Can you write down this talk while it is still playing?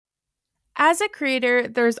As a creator,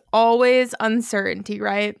 there's always uncertainty,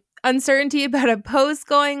 right? Uncertainty about a post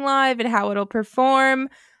going live and how it'll perform,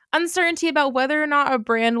 uncertainty about whether or not a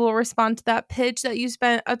brand will respond to that pitch that you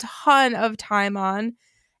spent a ton of time on,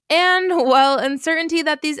 and, well, uncertainty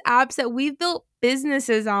that these apps that we've built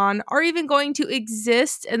businesses on are even going to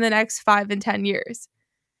exist in the next 5 and 10 years.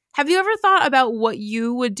 Have you ever thought about what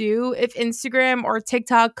you would do if Instagram or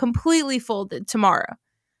TikTok completely folded tomorrow?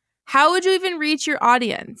 How would you even reach your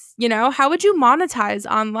audience? How would you monetize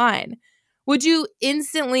online? Would you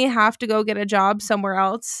instantly have to go get a job somewhere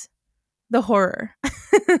else? The horror.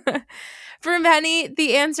 For many,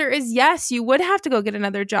 the answer is yes, you would have to go get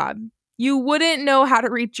another job. You wouldn't know how to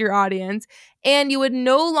reach your audience, and you would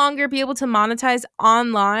no longer be able to monetize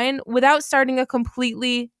online without starting a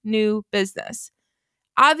completely new business.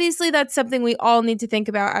 Obviously, that's something we all need to think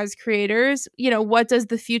about as creators. What does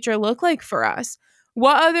the future look like for us?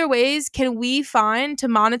 What other ways can we find to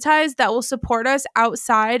monetize that will support us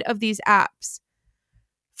outside of these apps?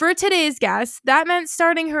 For today's guest, that meant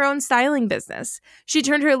starting her own styling business. She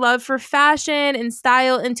turned her love for fashion and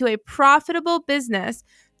style into a profitable business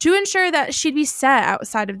to ensure that she'd be set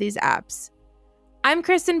outside of these apps. I'm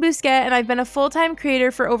Kristen Bousquet, and I've been a full-time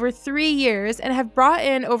creator for over 3 years and have brought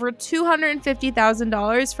in over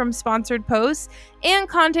 $250,000 from sponsored posts and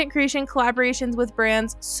content creation collaborations with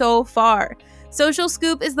brands so far. Social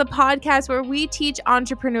Scoop is the podcast where we teach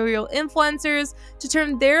entrepreneurial influencers to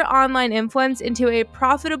turn their online influence into a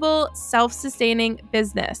profitable, self-sustaining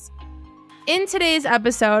business. In today's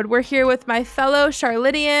episode, we're here with my fellow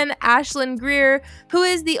Charlottean, Ashlyn Greer, who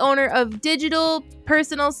is the owner of digital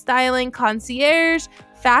personal styling concierge,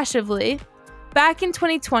 Fashively. Back in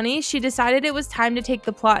 2020, she decided it was time to take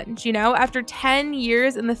the plunge. After 10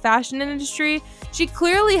 years in the fashion industry, she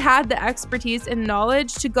clearly had the expertise and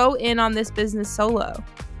knowledge to go in on this business solo.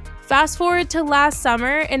 Fast forward to last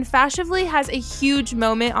summer, and Fashively has a huge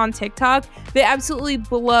moment on TikTok. They absolutely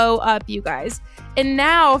blow up, you guys. And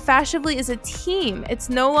now Fashively is a team. It's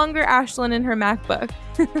no longer Ashlyn and her MacBook.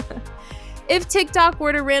 If TikTok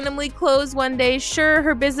were to randomly close one day, sure,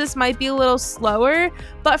 her business might be a little slower,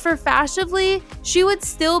 but for Fashively, she would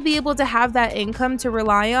still be able to have that income to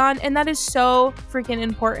rely on, and that is so freaking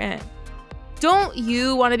important. Don't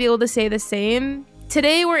you want to be able to say the same?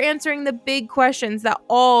 Today, we're answering the big questions that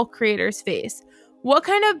all creators face. What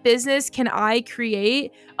kind of business can I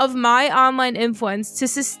create of my online influence to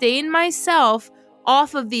sustain myself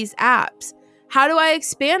off of these apps? How do I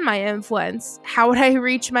expand my influence? How would I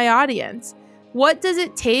reach my audience? What does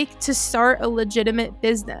it take to start a legitimate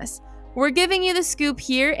business? We're giving you the scoop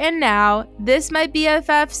here and now. This, my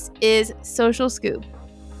BFFs, is Social Scoop.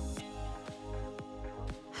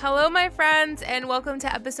 Hello, my friends, and welcome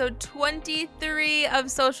to episode 23 of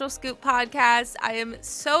Social Scoop Podcast. I am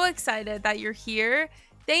so excited that you're here.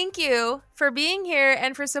 Thank you for being here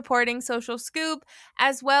and for supporting Social Scoop,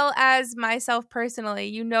 as well as myself personally.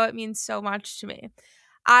 You know it means so much to me.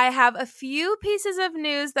 I have a few pieces of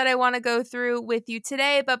news that I want to go through with you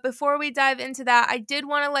today, but before we dive into that, I did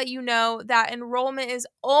want to let you know that enrollment is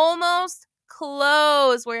almost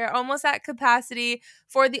close. We're almost at capacity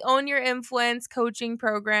for the Own Your Influence coaching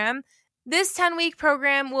program. This 10-week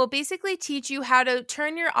program will basically teach you how to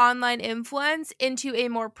turn your online influence into a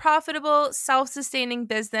more profitable, self-sustaining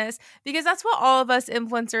business, because that's what all of us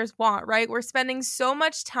influencers want, right? We're spending so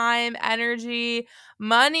much time, energy,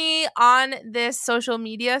 money on this social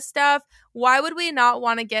media stuff. Why would we not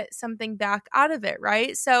want to get something back out of it,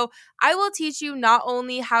 right? So I will teach you not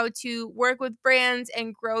only how to work with brands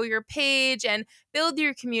and grow your page and build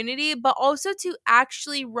your community, but also to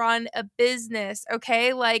actually run a business,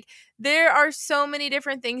 okay? There are so many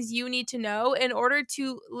different things you need to know in order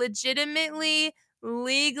to legitimately,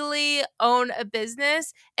 legally own a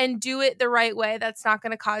business and do it the right way. That's not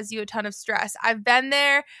going to cause you a ton of stress. I've been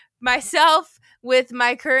there myself with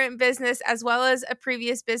my current business, as well as a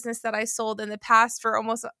previous business that I sold in the past for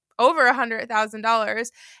almost over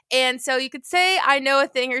 $100,000. And so you could say I know a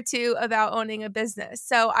thing or two about owning a business.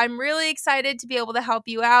 So I'm really excited to be able to help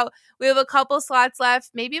you out. We have a couple slots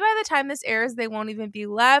left. Maybe by the time this airs, they won't even be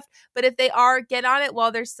left. But if they are, get on it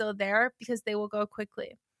while they're still there, because they will go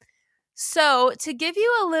quickly. So, to give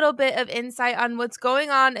you a little bit of insight on what's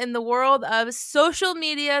going on in the world of social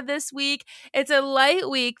media this week, it's a light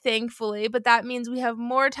week, thankfully, but that means we have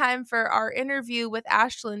more time for our interview with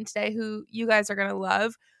Ashlyn today, who you guys are going to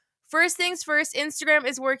love. First things first, Instagram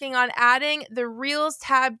is working on adding the Reels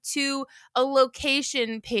tab to a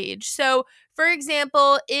location page. So, for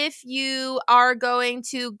example, if you are going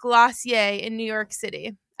to Glossier in New York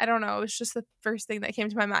City, I don't know, it's just first thing that came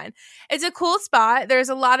to my mind. It's a cool spot. There's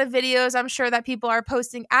a lot of videos I'm sure that people are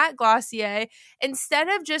posting at Glossier. Instead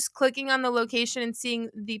of just clicking on the location and seeing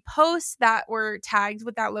the posts that were tagged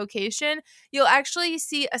with that location, you'll actually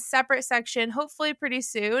see a separate section, hopefully pretty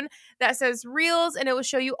soon, that says Reels, and it will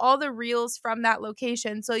show you all the Reels from that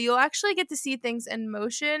location. So you'll actually get to see things in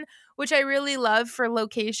motion, which I really love for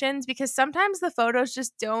locations because sometimes the photos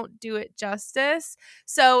just don't do it justice.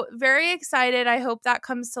 So very excited. I hope that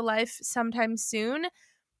comes to life sometime soon.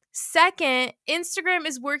 Second, Instagram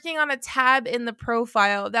is working on a tab in the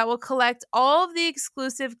profile that will collect all of the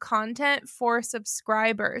exclusive content for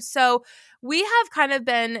subscribers. So we have kind of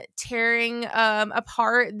been tearing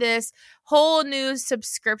apart this whole new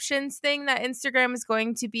subscriptions thing that Instagram is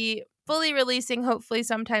going to be fully releasing hopefully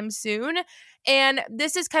sometime soon. And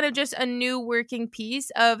this is kind of just a new working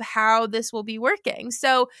piece of how this will be working.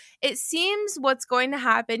 So it seems what's going to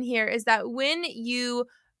happen here is that when you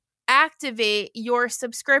activate your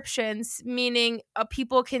subscriptions, meaning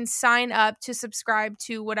people can sign up to subscribe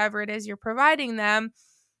to whatever it is you're providing them,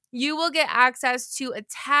 you will get access to a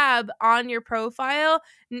tab on your profile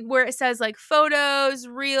where it says like photos,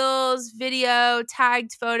 reels, video,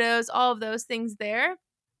 tagged photos, all of those things there.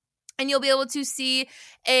 And you'll be able to see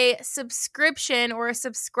a subscription or a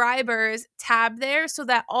subscribers tab there so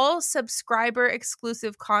that all subscriber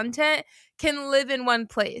exclusive content can live in one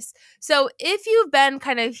place. So if you've been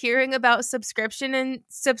kind of hearing about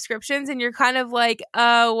subscriptions and you're kind of like,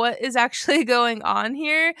 what is actually going on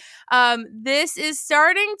here? This is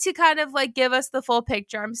starting to kind of like give us the full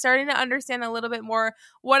picture. I'm starting to understand a little bit more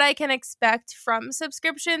what I can expect from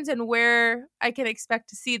subscriptions and where I can expect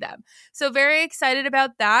to see them. So very excited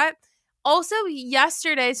about that. Also,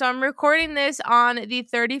 yesterday, so I'm recording this on the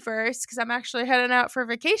 31st because I'm actually heading out for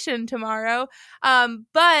vacation tomorrow.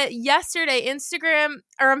 But yesterday,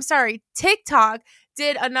 TikTok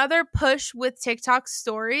did another push with TikTok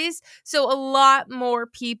stories. So a lot more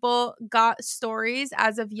people got stories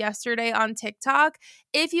as of yesterday on TikTok.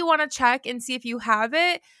 If you want to check and see if you have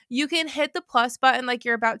it, you can hit the plus button like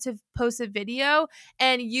you're about to post a video,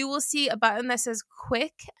 and you will see a button that says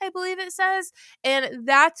quick, I believe it says. And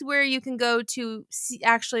that's where you can go to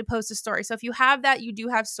actually post a story. So if you have that, you do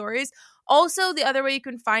have stories. Also, the other way you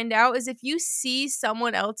can find out is if you see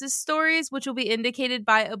someone else's stories, which will be indicated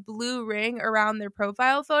by a blue ring around their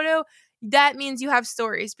profile photo, that means you have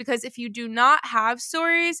stories. Because if you do not have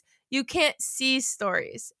stories, you can't see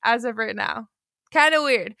stories as of right now. Kind of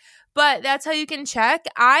weird, but that's how you can check.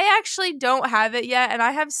 I actually don't have it yet, and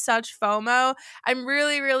I have such FOMO. I'm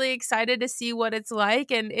really, really excited to see what it's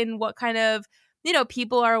like and what kind of,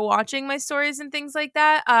 people are watching my stories and things like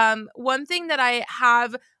that. One thing that I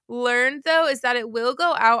have learned though is that it will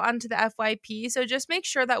go out onto the FYP. So just make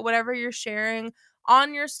sure that whatever you're sharing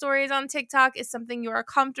on your stories on TikTok is something you are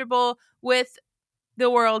comfortable with the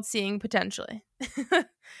world seeing potentially.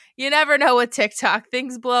 You never know with TikTok.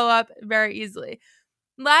 Things blow up very easily.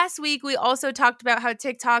 Last week, we also talked about how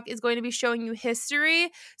TikTok is going to be showing you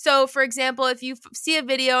history. So, for example, if you see a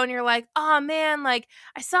video and you're like, oh man, like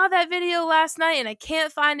I saw that video last night and I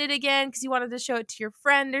can't find it again because you wanted to show it to your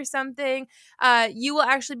friend or something, you will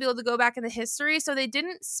actually be able to go back in the history. So they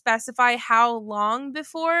didn't specify how long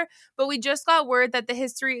before, but we just got word that the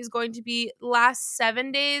history is going to be last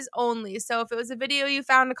 7 days only. So if it was a video you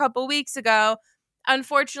found a couple weeks ago,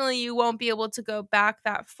 unfortunately, you won't be able to go back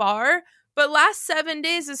that far. But last 7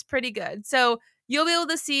 days is pretty good. So you'll be able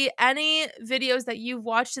to see any videos that you've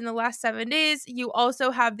watched in the last 7 days. You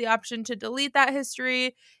also have the option to delete that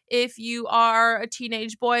history if you are a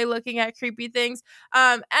teenage boy looking at creepy things.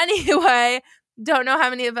 Anyway, don't know how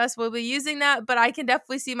many of us will be using that, but I can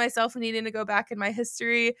definitely see myself needing to go back in my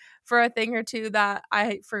history for a thing or two that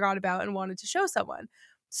I forgot about and wanted to show someone.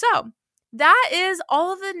 So that is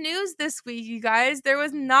all of the news this week, you guys. There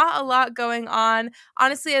was not a lot going on.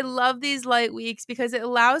 Honestly, I love these light weeks because it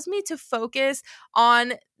allows me to focus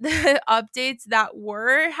on the updates that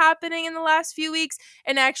were happening in the last few weeks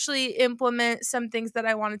and actually implement some things that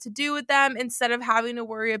I wanted to do with them instead of having to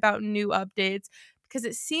worry about new updates. Because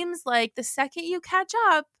it seems like the second you catch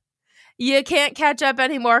up, you can't catch up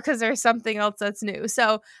anymore because there's something else that's new.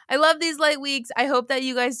 So I love these light weeks. I hope that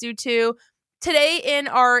you guys do too. Today, in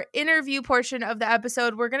our interview portion of the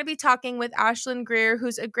episode, we're going to be talking with Ashlyn Greer,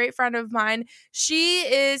 who's a great friend of mine. She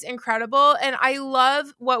is incredible, and I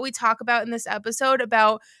love what we talk about in this episode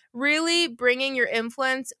about really bringing your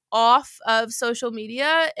influence off of social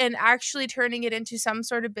media and actually turning it into some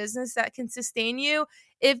sort of business that can sustain you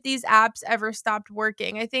if these apps ever stopped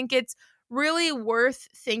working. I think it's really worth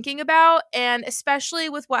thinking about. And especially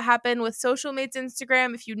with what happened with Socialmate's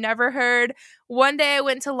Instagram, if you never heard, one day I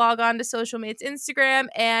went to log on to Socialmate's Instagram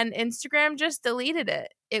and Instagram just deleted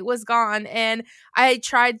it. It was gone. And I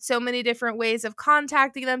tried so many different ways of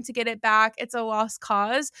contacting them to get it back. It's a lost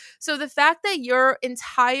cause. So the fact that your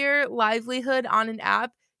entire livelihood on an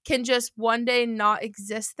app can just one day not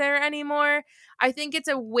exist there anymore, I think it's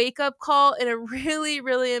a wake-up call and a really,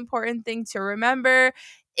 really important thing to remember.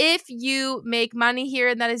 If you make money here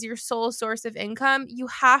and that is your sole source of income, you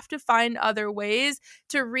have to find other ways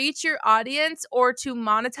to reach your audience or to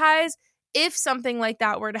monetize if something like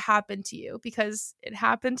that were to happen to you, because it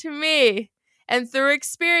happened to me. And through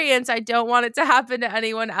experience, I don't want it to happen to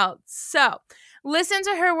anyone else. So listen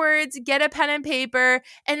to her words, get a pen and paper,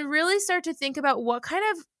 and really start to think about what kind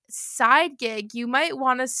of side gig you might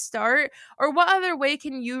want to start, or what other way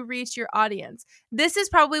can you reach your audience. This is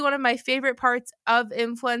probably one of my favorite parts of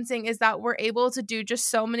influencing, is that we're able to do just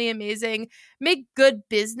so many amazing, make good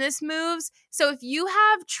business moves. So if you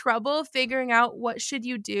have trouble figuring out what should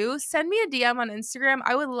you do, send me a DM on Instagram.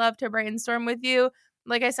 I would love to brainstorm with you.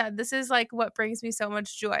 Like I said, this is like what brings me so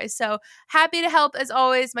much joy. So happy to help as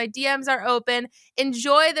always. My DMs are open.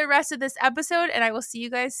 Enjoy the rest of this episode, and I will see you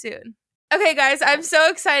guys soon. Okay, guys, I'm so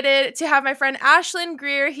excited to have my friend Ashlyn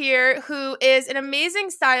Greer here, who is an amazing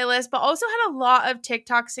stylist, but also had a lot of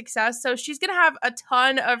TikTok success. So she's going to have a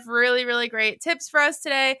ton of really, really great tips for us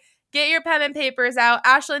today. Get your pen and papers out.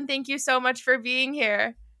 Ashlyn, thank you so much for being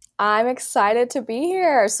here. I'm excited to be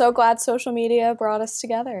here. So glad social media brought us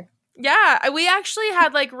together. Yeah, we actually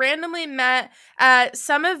had like randomly met at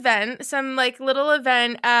some event, some like little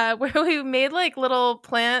event where we made like little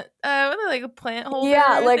plant, what are they, like a plant holder?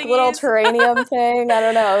 Yeah, like thingies? little terrarium thing. I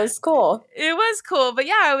don't know. It was cool. It was cool. But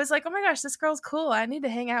yeah, I was like, oh my gosh, this girl's cool. I need to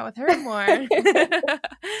hang out with her more.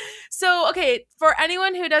 So, okay, for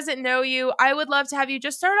anyone who doesn't know you, I would love to have you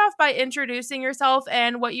just start off by introducing yourself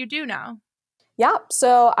and what you do now. Yeah,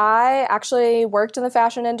 so I actually worked in the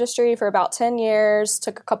fashion industry for about 10 years,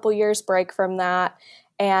 took a couple years break from that,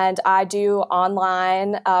 and I do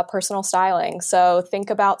online personal styling. So think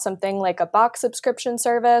about something like a box subscription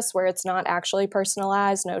service where it's not actually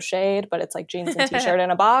personalized, no shade, but it's like jeans and t-shirt in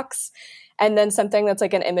a box. And then something that's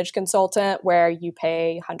like an image consultant where you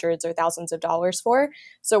pay hundreds or thousands of dollars for.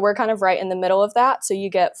 So we're kind of right in the middle of that. So you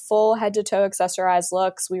get full head to toe accessorized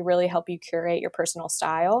looks. We really help you curate your personal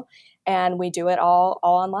style. And we do it all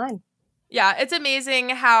online. Yeah, it's amazing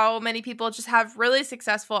how many people just have really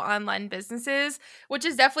successful online businesses, which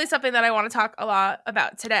is definitely something that I want to talk a lot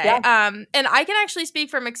about today. Yeah. And I can actually speak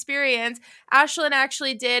from experience. Ashlyn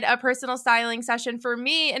actually did a personal styling session for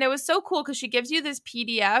me, and it was so cool because she gives you this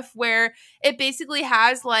PDF where it basically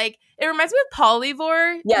has like, it reminds me of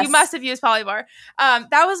Polyvore. Yes. You must have used Polyvore.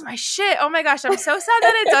 That was my shit. Oh my gosh, I'm so sad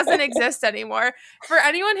that it doesn't exist anymore. For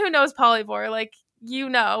anyone who knows Polyvore, like, you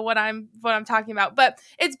know what I'm talking about. But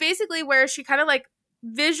it's basically where she kind of like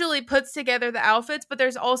visually puts together the outfits, but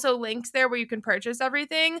there's also links there where you can purchase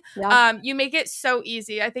everything. Yeah. You make it so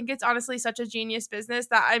easy. I think it's honestly such a genius business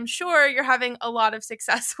that I'm sure you're having a lot of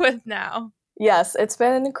success with now. Yes, it's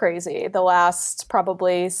been crazy. The last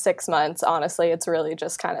probably 6 months, honestly, it's really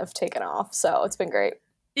just kind of taken off. So it's been great.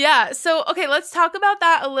 Yeah. So, okay, let's talk about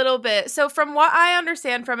that a little bit. So, from what I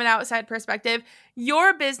understand from an outside perspective,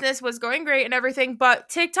 your business was going great and everything, but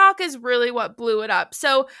TikTok is really what blew it up.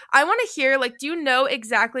 So, I want to hear, like, do you know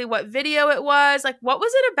exactly what video it was? Like, what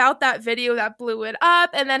was it about that video that blew it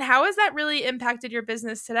up? And then how has that really impacted your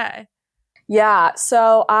business today? Yeah,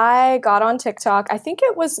 so I got on TikTok, I think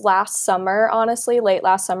it was last summer, honestly, late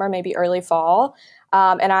last summer, maybe early fall.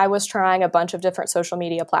 And I was trying a bunch of different social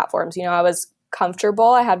media platforms. You know, I was comfortable.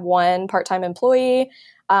 I had one part-time employee,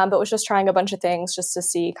 but was just trying a bunch of things just to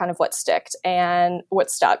see kind of what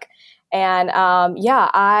stuck. And yeah,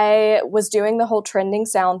 I was doing the whole trending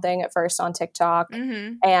sound thing at first on TikTok,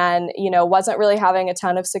 and, you know, wasn't really having a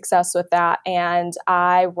ton of success with that. And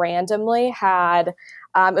I randomly had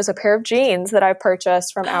it was a pair of jeans that I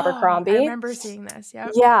purchased from Abercrombie. I remember seeing this.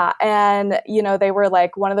 Yep. Yeah. And, you know, they were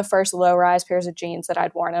like one of the first low-rise pairs of jeans that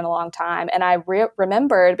I'd worn in a long time. And I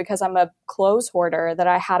remembered, because I'm a clothes hoarder, that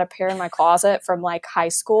I had a pair in my closet from like high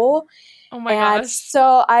school. Oh my gosh.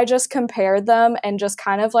 So I just compared them and just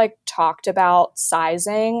kind of like talked about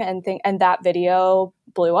sizing and that video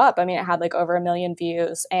blew up. I mean, it had like over 1 million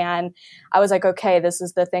views, and I was like, okay, this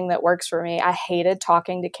is the thing that works for me. I hated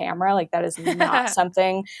talking to camera. Like, that is not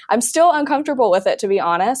something, I'm still uncomfortable with it, to be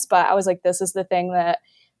honest, but I was like, this is the thing that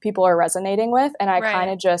people are resonating with. And I kind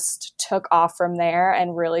of just took off from there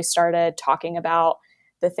and really started talking about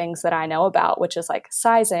the things that I know about, which is like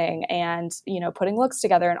sizing and, putting looks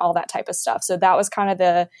together and all that type of stuff. So that was kind of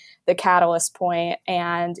the catalyst point.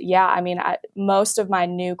 And yeah, I mean, most of my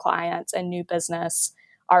new clients and new business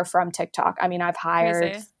are from TikTok. I mean, I've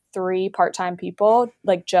hired Crazy. 3 part-time people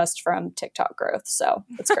like just from TikTok growth. So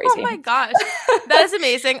it's crazy. Oh my gosh. That is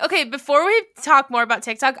amazing. Okay, before we talk more about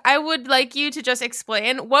TikTok, I would like you to just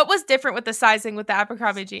explain what was different with the sizing with the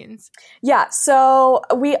Abercrombie jeans. Yeah, so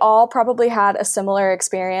we all probably had a similar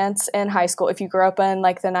experience in high school. If you grew up in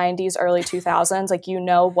like the 90s, early 2000s, like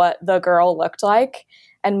what the girl looked like.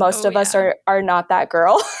 And most of us are not that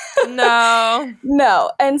girl. No.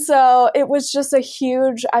 No. And so it was just a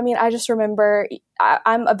huge, I mean, I just remember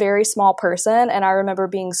I'm a very small person, and I remember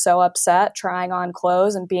being so upset trying on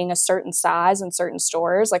clothes and being a certain size in certain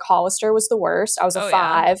stores. Like Hollister was the worst. I was a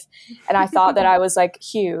 5 and I thought that I was like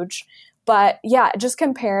huge. But yeah, just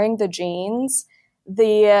comparing the jeans,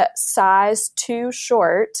 the size too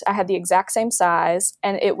short, I had the exact same size,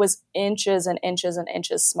 and it was inches and inches and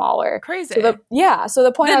inches smaller. Crazy. So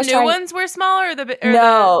the point I was new ones were smaller?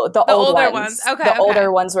 The older ones. Okay. The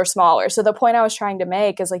older ones were smaller. So the point I was trying to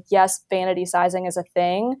make is like, yes, vanity sizing is a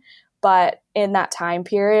thing, but in that time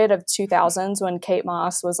period of 2000s when Kate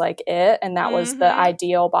Moss was like it, and that was the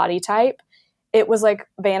ideal body type, it was like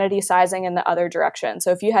vanity sizing in the other direction.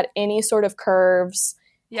 So if you had any sort of curves,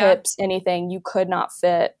 hips, anything, you could not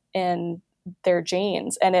fit in their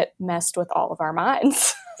jeans, and it messed with all of our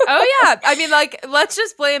minds. Oh yeah, I mean, like, let's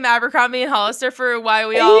just blame Abercrombie and Hollister for why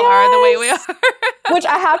we all are the way we are. Which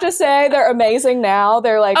I have to say, they're amazing now.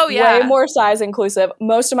 They're like way more size inclusive.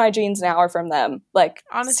 Most of my jeans now are from them. Like,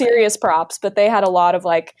 honestly, serious props. But they had a lot of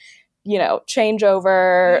like,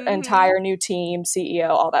 changeover, entire new team,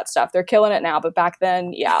 CEO, all that stuff. They're killing it now. But back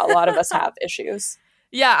then, yeah, a lot of us have issues.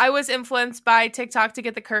 Yeah, I was influenced by TikTok to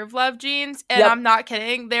get the Curve Love jeans, and I'm not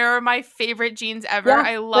kidding. They're my favorite jeans ever. Yeah,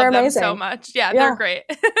 I love them so much. Yeah, they're great.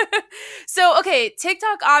 So, okay,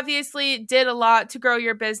 TikTok obviously did a lot to grow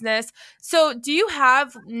your business. So, do you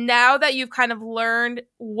have, now that you've kind of learned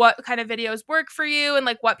what kind of videos work for you and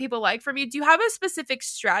like what people like from you, do you have a specific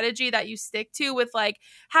strategy that you stick to with like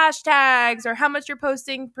hashtags or how much you're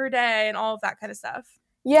posting per day and all of that kind of stuff?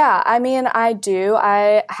 Yeah, I mean, I do.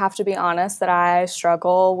 I have to be honest that I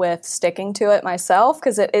struggle with sticking to it myself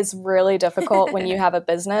because it is really difficult when you have a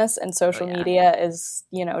business and social media is,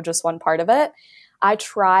 just one part of it. I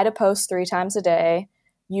try to post 3 times a day,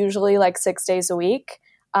 usually like 6 days a week.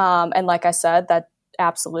 And like I said, that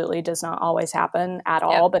absolutely does not always happen at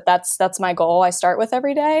all, but that's my goal I start with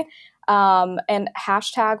every day. And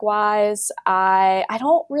hashtag wise, I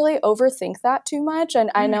don't really overthink that too much.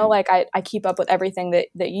 And I know like I keep up with everything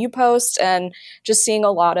that you post, and just seeing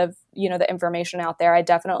a lot of, the information out there. I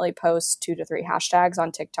definitely post 2 to 3 hashtags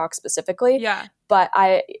on TikTok specifically. Yeah. But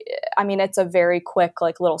I mean, it's a very quick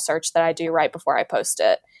like little search that I do right before I post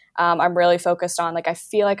it. I'm really focused on, like, I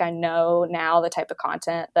feel like I know now the type of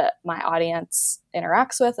content that my audience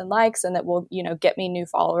interacts with and likes, and that will, get me new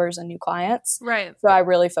followers and new clients. Right. So I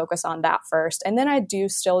really focus on that first. And then I do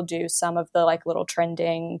still do some of the like little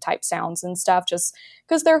trending type sounds and stuff just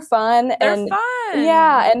because they're fun. They're fun.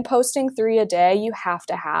 Yeah. And posting 3 a day, you have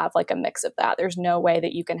to have like a mix of that. There's no way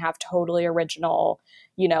that you can have totally original,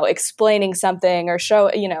 explaining something or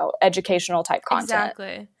show, educational type content.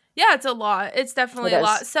 Exactly. Yeah, it's a lot. It's definitely a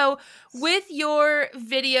lot. So with your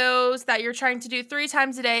videos that you're trying to do 3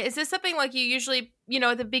 times a day, is this something like you usually,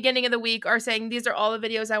 at the beginning of the week are saying, these are all the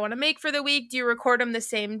videos I want to make for the week? Do you record them the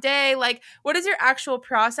same day? Like, what does your actual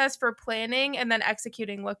process for planning and then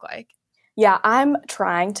executing look like? Yeah, I'm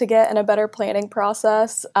trying to get in a better planning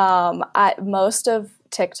process. Most of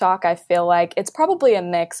TikTok, I feel like it's probably a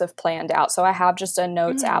mix of planned out. So I have just a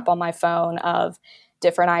notes app on my phone of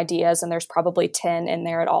different ideas, and there's probably 10 in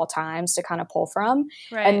there at all times to kind of pull from.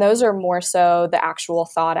 Right. And those are more so the actual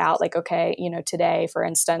thought out, like, okay, today, for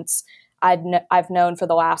instance, I've known for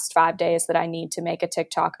the last 5 days that I need to make a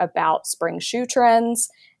TikTok about spring shoe trends,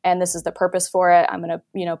 and this is the purpose for it. I'm going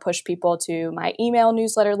to, push people to my email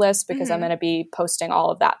newsletter list because I'm going to be posting all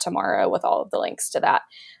of that tomorrow with all of the links to that.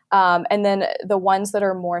 And then the ones that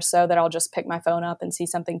are more so that I'll just pick my phone up and see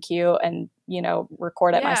something cute and,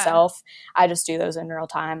 record it myself. I just do those in real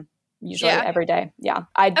time, usually every day. Yeah.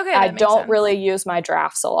 I don't really use my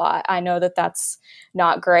drafts a lot. I know that that's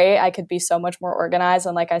not great. I could be so much more organized.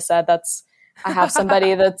 And like I said, I have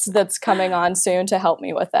somebody that's coming on soon to help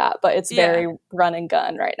me with that, but it's very run and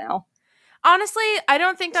gun right now. Honestly, I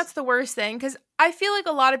don't think that's the worst thing because I feel like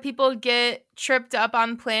a lot of people get tripped up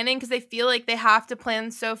on planning because they feel like they have to plan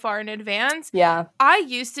so far in advance. Yeah. I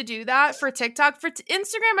used to do that for TikTok. For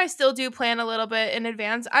Instagram, I still do plan a little bit in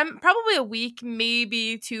advance. I'm probably a week,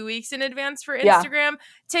 maybe 2 weeks in advance for Yeah. Instagram.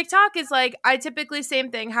 TikTok is like, I typically, same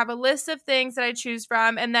thing, have a list of things that I choose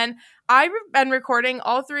from. And then I've been recording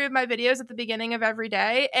all 3 of my videos at the beginning of every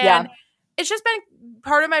day. And it's just been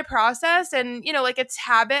part of my process and, you know, like it's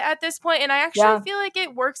habit at this point. And I actually feel like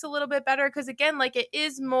it works a little bit better because, again, like it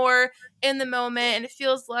is more in the moment and it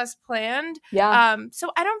feels less planned.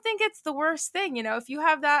 So I don't think it's the worst thing, you know, if you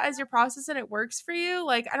have that as your process and it works for you,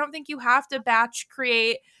 like I don't think you have to batch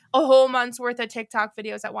create a whole month's worth of TikTok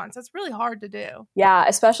videos at once. That's really hard to do. Yeah,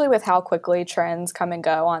 especially with how quickly trends come and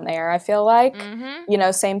go on there. I feel like, you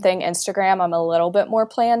know, same thing, Instagram, I'm a little bit more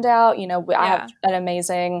planned out. You know, I have an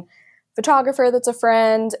amazing photographer that's a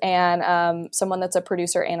friend and someone that's a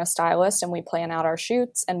producer and a stylist, and we plan out our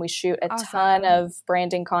shoots and we shoot a ton of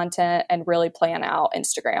branding content and really plan out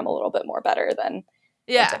Instagram a little bit more better than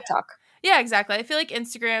TikTok. Yeah, exactly. I feel like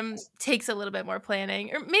Instagram takes a little bit more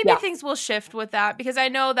planning, or maybe things will shift with that because I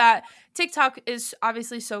know that TikTok is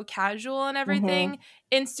obviously so casual and everything.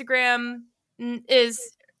 Instagram is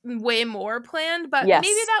way more planned, but maybe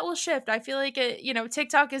that will shift. I feel like it, you know,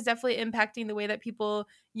 TikTok is definitely impacting the way that people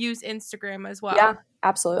use Instagram as well. Yeah,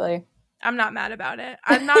 absolutely. I'm not mad about it.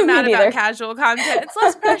 I'm not mad about casual content. It's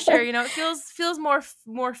less pressure, you know. It feels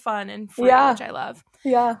more fun and free, which I love.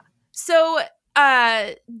 Yeah. So,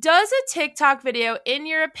 does a TikTok video, in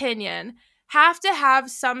your opinion, have to have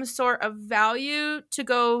some sort of value to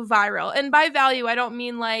go viral? And by value, I don't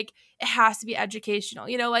mean like it has to be educational.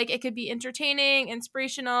 You know, like it could be entertaining,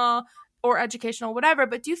 inspirational, or educational, whatever.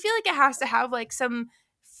 But do you feel like it has to have like some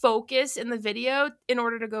focus in the video in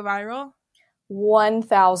order to go viral?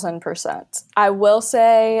 1000%. I will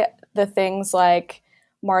say the things like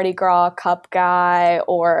Mardi Gras cup guy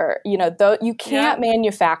or, you know, you can't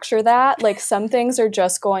manufacture that. Like some things are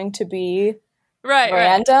just going to be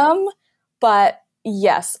random. But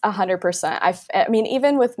yes, 100%. I mean,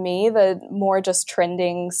 even with me, the more just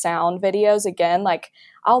trending sound videos, again, like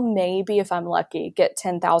I'll maybe, if I'm lucky, get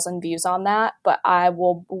 10,000 views on that, but I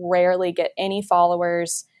will rarely get any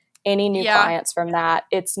followers, any new clients from that.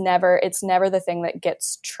 It's never the thing that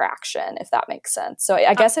gets traction, if that makes sense. So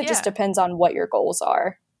I guess it just depends on what your goals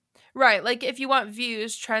are. Right. Like if you want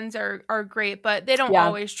views, trends are great, but they don't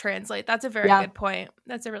always translate. That's a very good point.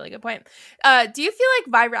 That's a really good point. Do you feel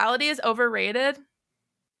like virality is overrated?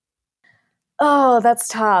 Oh, that's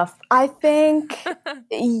tough. I think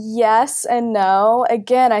yes and no.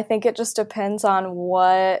 Again, I think it just depends on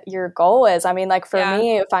what your goal is. I mean, like for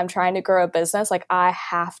me, if I'm trying to grow a business, like I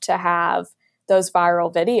have to have those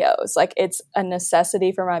viral videos. Like it's a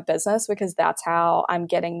necessity for my business because that's how I'm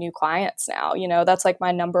getting new clients now. You know, that's like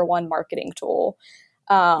my number one marketing tool.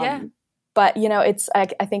 But you know, I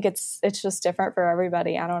think it's just different for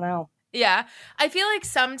everybody. I don't know. Yeah. I feel like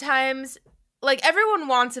sometimes like everyone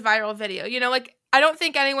wants a viral video, you know, like I don't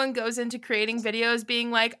think anyone goes into creating videos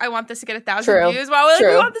being like, I want this to get 1,000 views. Well, like,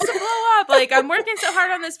 we want this to blow up. Like I'm working so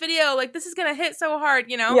hard on this video. Like this is going to hit so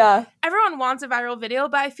hard, you know? Yeah. Everyone wants a viral video,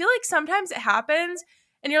 but I feel like sometimes it happens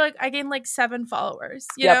and you're like, I gained like 7 followers,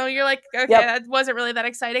 you know, you're like, okay, that wasn't really that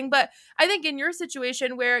exciting. But I think in your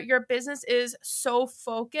situation where your business is so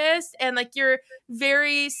focused and like you're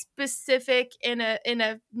very specific in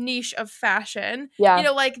a niche of fashion, you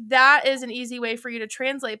know, like that is an easy way for you to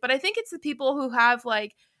translate. But I think it's the people who have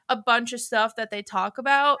like a bunch of stuff that they talk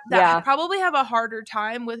about that probably have a harder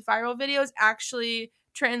time with viral videos actually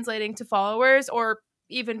translating to followers or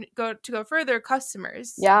even go further,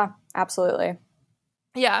 customers. Yeah, absolutely.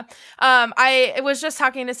 Yeah. I was just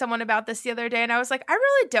talking to someone about this the other day and I was like, I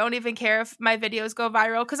really don't even care if my videos go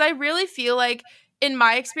viral because I really feel like in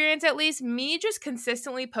my experience, at least, me just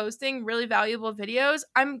consistently posting really valuable videos,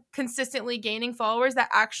 I'm consistently gaining followers that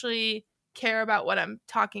actually care about what I'm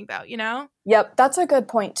talking about, you know? Yep. That's a good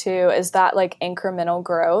point too, is that like incremental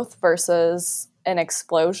growth versus an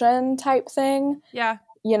explosion type thing. Yeah.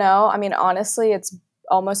 You know, I mean, honestly, it's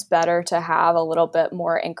almost better to have a little bit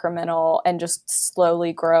more incremental and just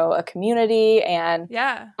slowly grow a community. And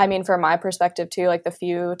I mean, from my perspective too, like the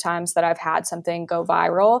few times that I've had something go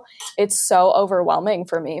viral, it's so overwhelming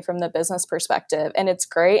for me from the business perspective. And it's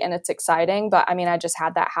great and it's exciting. But I mean, I just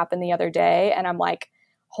had that happen the other day and I'm like,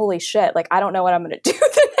 holy shit, like I don't know what I'm going to do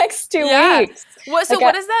the next 2 weeks. What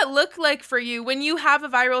does that look like for you when you have a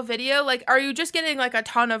viral video? Like, are you just getting like a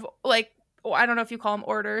ton of like, I don't know if you call them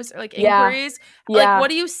orders or like inquiries. Like, what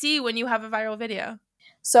do you see when you have a viral video?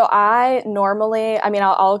 So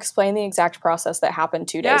I'll explain the exact process that happened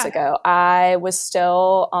 2 days ago. I was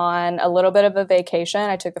still on a little bit of a vacation.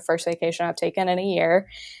 I took the first vacation I've taken in a year.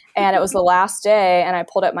 And it was the last day, and I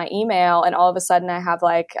pulled up my email, and all of a sudden I have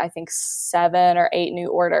like, I think 7 or 8 new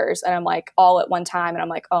orders, and I'm like all at one time, and I'm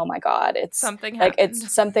like, oh my God,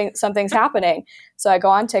 something's happening. So I go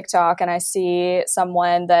on TikTok and I see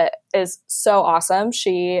someone that is so awesome.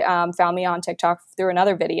 She found me on TikTok through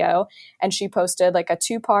another video, and she posted like a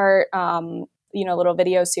 2-part, little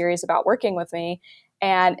video series about working with me.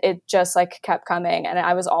 And it just like kept coming. And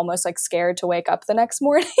I was almost like scared to wake up the next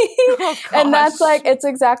morning. Oh, and that's like, it's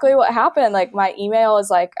exactly what happened. Like my email is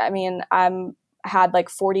like, had like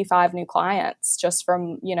 45 new clients just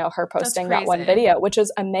from, her posting that one video, which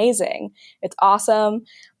is amazing. It's awesome.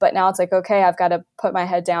 But now it's like, okay, I've got to put my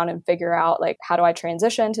head down and figure out like, how do I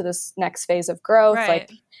transition to this next phase of growth? Right. Like,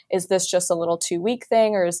 is this just a little 2-week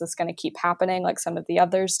thing, or is this going to keep happening like some of the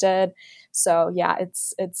others did? So yeah,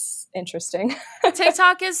 it's interesting.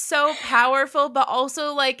 TikTok is so powerful, but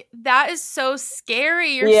also like that is so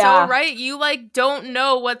scary. You're so right. You like don't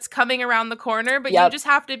know what's coming around the corner, but you just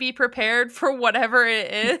have to be prepared for whatever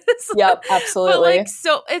it is. Yep, absolutely. But like,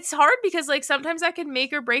 so it's hard because like sometimes that can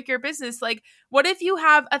make or break your business. Like, what if you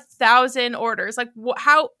have 1,000 orders? Like,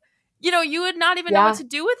 how? You would not even know what to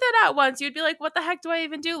do with it at once. You'd be like, what the heck do I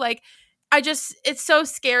even do? Like, it's so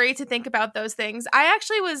scary to think about those things. I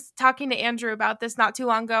actually was talking to Andrew about this not too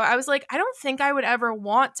long ago. I was like, I don't think I would ever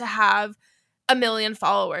want to have 1 million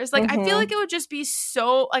followers. Like, I feel like it would just be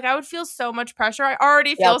so, like, I would feel so much pressure. I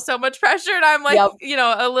already feel so much pressure, and I'm like,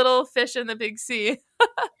 a little fish in the big sea.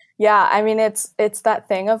 Yeah. I mean, it's that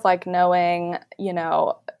thing of like knowing,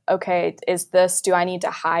 okay, do I need to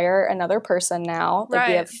hire another person now? Like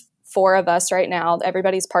we have 4 of us right now.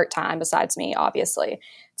 Everybody's part-time besides me, obviously.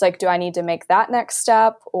 It's like, do I need to make that next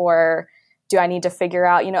step, or do I need to figure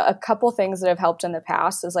out, a couple things that have helped in the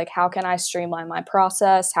past is like, how can I streamline my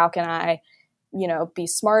process? How can I, be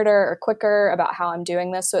smarter or quicker about how I'm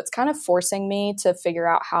doing this? So it's kind of forcing me to figure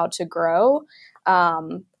out how to grow.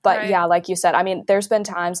 But yeah, like you said, I mean, there's been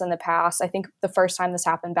times in the past, I think the first time this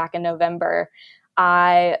happened back in November,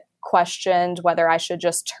 I questioned whether I should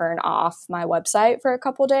just turn off my website for a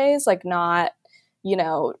couple days, like not,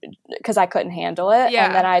 because I couldn't handle it. Yeah.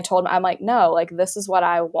 And then I told him, I'm like, no, like this is what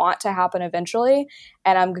I want to happen eventually.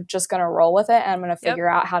 And I'm just going to roll with it. And I'm going to figure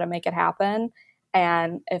out how to make it happen.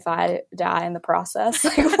 And if I die in the process,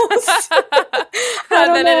 like,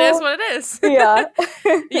 then it is what it is. Yeah.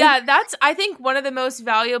 Yeah. That's, I think, one of the most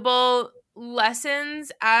valuable lessons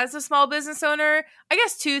as a small business owner. I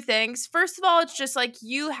guess 2 things. First of all, it's just like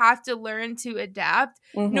you have to learn to adapt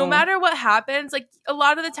no matter what happens. Like a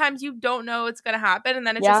lot of the times you don't know it's going to happen, and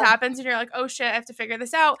then it just happens and you're like, oh shit, I have to figure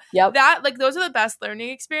this out. That, like, those are the best learning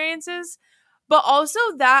experiences. But also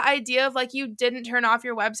that idea of like you didn't turn off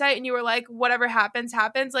your website and you were like, whatever happens,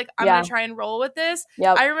 happens. Like, I'm going to try and roll with this.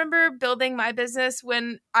 I remember building my business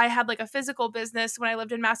when I had like a physical business when I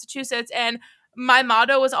lived in Massachusetts, and my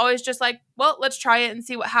motto was always just like, well, let's try it and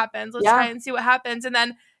see what happens. Let's try it and see what happens. And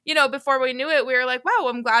then, before we knew it, we were like, wow,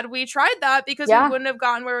 I'm glad we tried that, because we wouldn't have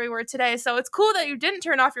gotten where we were today. So it's cool that you didn't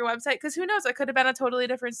turn off your website, because who knows, it could have been a totally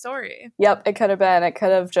different story. Yep, it could have been. It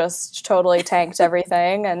could have just totally tanked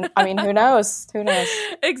everything. And I mean, who knows? Who knows?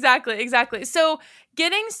 Exactly. So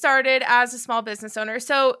getting started as a small business owner,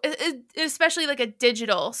 so especially like a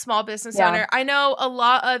digital small business owner, I know a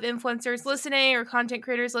lot of influencers listening or content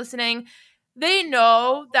creators listening, they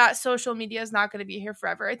know that social media is not going to be here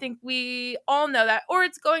forever. I think we all know that, or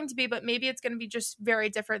it's going to be, but maybe it's going to be just very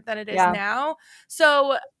different than it is now.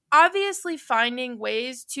 So obviously finding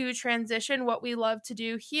ways to transition what we love to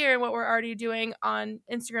do here and what we're already doing on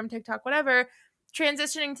Instagram, TikTok, whatever,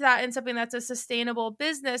 transitioning to that in something that's a sustainable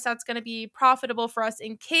business that's going to be profitable for us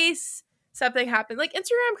in case something happens. Like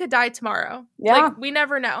Instagram could die tomorrow. Like, we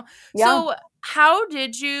never know. So how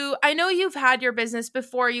did you, I know you've had your business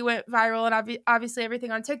before you went viral and obviously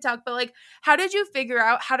everything on TikTok, but like, how did you figure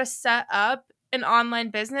out how to set up an online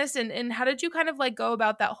business, and how did you kind of like go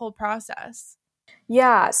about that whole process?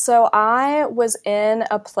 Yeah, so I was in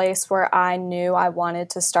a place where I knew I wanted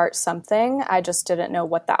to start something. I just didn't know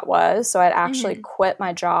what that was. So I'd actually quit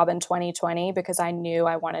my job in 2020 because I knew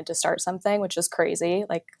I wanted to start something, which is crazy,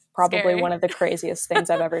 like probably one of the craziest things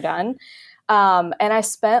I've ever done. And I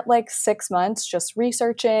spent like 6 months just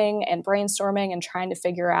researching and brainstorming and trying to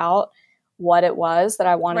figure out what it was that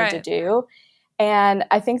I wanted to do. And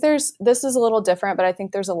I think this is a little different, but I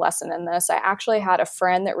think there's a lesson in this. I actually had a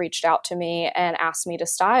friend that reached out to me and asked me to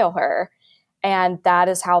style her. And that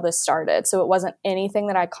is how this started. So it wasn't anything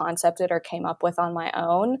that I concepted or came up with on my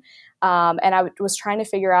own. And I was trying to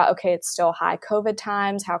figure out, okay, it's still high COVID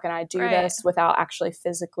times. How can I do this without actually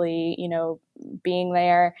physically, being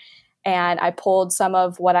there? And I pulled some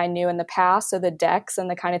of what I knew in the past. So the decks and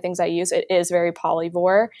the kind of things I use, it is very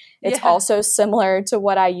Polyvore. It's also similar to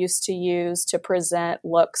what I used to use to present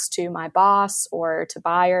looks to my boss or to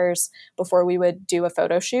buyers before we would do a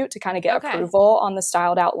photo shoot to kind of get approval on the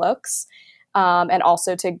styled out looks. And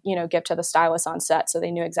also to, give to the stylist on set so they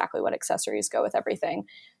knew exactly what accessories go with everything.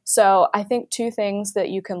 So I think two things that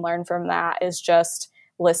you can learn from that is just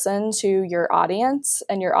listen to your audience,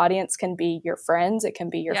 and your audience can be your friends. It can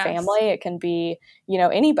be your family. It can be,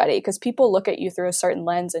 anybody, because people look at you through a certain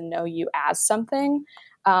lens and know you as something.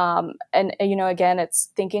 And again, it's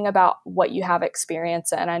thinking about what you have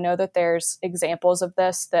experience in. I know that there's examples of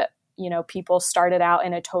this that, people started out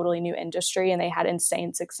in a totally new industry and they had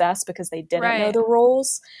insane success because they didn't know the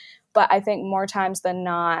rules. But I think more times than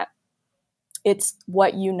not, it's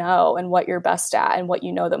what you know and what you're best at and what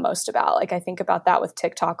you know the most about. Like I think about that with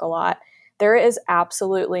TikTok a lot. There is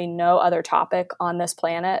absolutely no other topic on this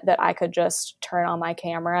planet that I could just turn on my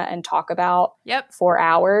camera and talk about for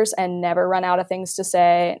hours and never run out of things to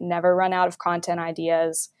say, never run out of content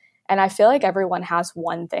ideas. And I feel like everyone has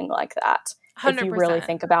one thing like that. 100%. If you really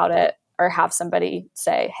think about it, or have somebody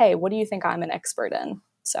say, hey, what do you think I'm an expert in?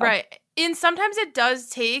 So. Right. And sometimes it does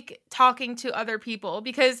take talking to other people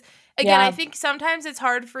because, again, I think sometimes it's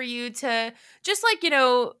hard for you to just like,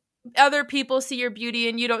 other people see your beauty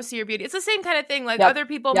and you don't see your beauty. It's the same kind of thing. Like other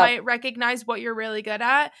people might recognize what you're really good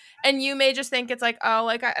at and you may just think it's like, oh,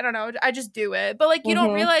 like, I don't know, I just do it. But like, you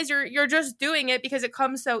don't realize you're just doing it because it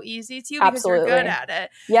comes so easy to you because you're good at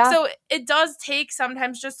it. Yeah. So it does take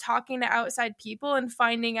sometimes just talking to outside people and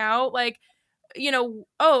finding out like,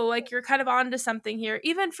 like you're kind of onto something here.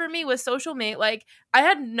 Even for me with Social Mate, like I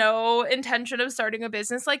had no intention of starting a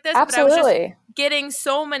business like this, but I was just getting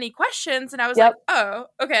so many questions and I was like, oh,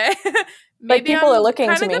 okay. Maybe people are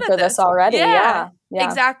looking to me for this already. Yeah,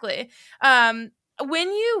 exactly. When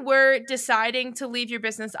you were deciding to leave your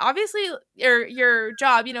business, obviously, or your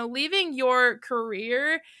job, leaving your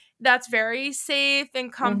career that's very safe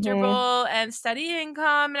and comfortable and steady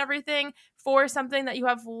income and everything for something that you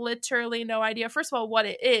have literally no idea, first of all, what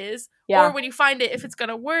it is, or when you find it, if it's going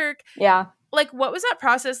to work. Yeah. Like, what was that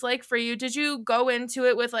process like for you? Did you go into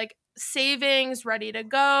it with like savings ready to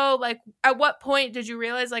go? Like, at what point did you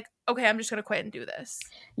realize like, okay, I'm just going to quit and do this?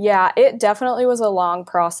 Yeah, it definitely was a long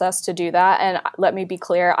process to do that. And let me be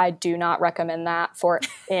clear, I do not recommend that for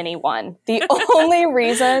anyone. The only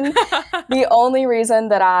reason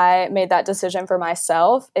that I made that decision for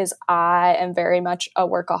myself is I am very much a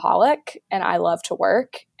workaholic and I love to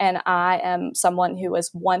work. And I am someone who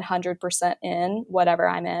is 100% in whatever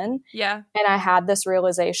I'm in. Yeah. And I had this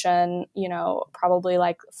realization, probably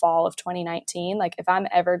like fall of 2019, like if I'm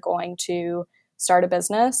ever going to start a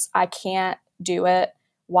business, I can't do it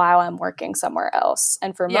while I'm working somewhere else.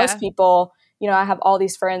 And for most people, I have all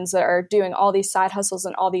these friends that are doing all these side hustles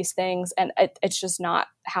and all these things, and it's just not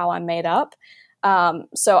how I'm made up.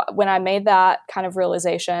 So when I made that kind of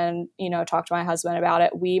realization, talked to my husband about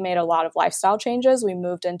it, we made a lot of lifestyle changes. We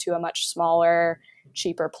moved into a much smaller,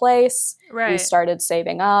 cheaper place. Right. We started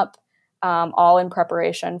saving up, all in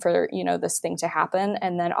preparation for, this thing to happen.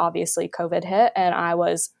 And then obviously COVID hit and I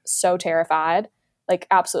was so terrified, like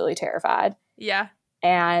absolutely terrified. Yeah.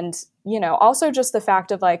 And, also just the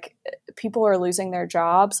fact of like people are losing their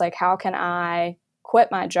jobs. Like, how can I quit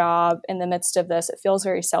my job in the midst of this? It feels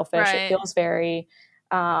very selfish. Right. It feels very,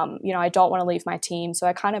 I don't want to leave my team. So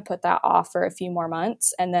I kind of put that off for a few more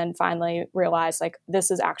months and then finally realized like,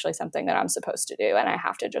 this is actually something that I'm supposed to do. And I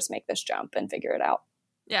have to just make this jump and figure it out.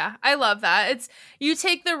 Yeah, I love that. It's you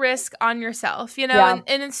take the risk on yourself, and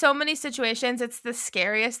in so many situations, it's the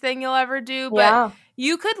scariest thing you'll ever do. But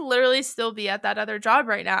you could literally still be at that other job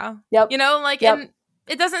right now. Yep. And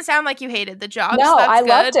it doesn't sound like you hated the job. No, so that's I good.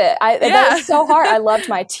 loved it. That was so hard. I loved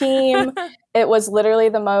my team. It was literally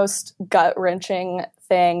the most gut-wrenching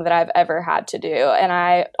thing that I've ever had to do. And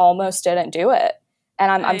I almost didn't do it.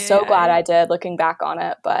 And I'm so glad I did looking back on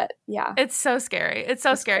it. But yeah. It's so scary. It's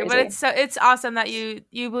so scary. Crazy. But it's awesome that you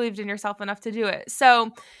believed in yourself enough to do it.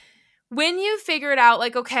 So when you figured out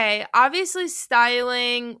like, okay, obviously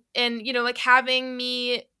styling and, like having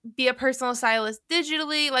me be a personal stylist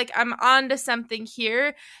digitally, like I'm onto something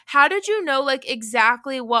here. How did you know like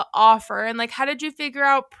exactly what offer and like how did you figure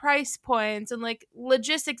out price points and like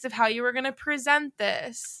logistics of how you were going to present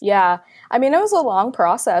this? Yeah. I mean, it was a long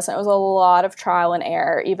process and it was a lot of trial and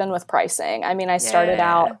error, even with pricing. I mean, I started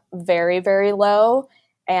out very, very low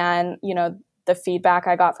and, the feedback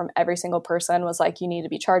I got from every single person was like, you need to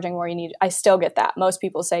be charging more. I still get that. Most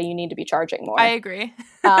people say you need to be charging more. I agree.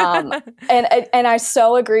 And I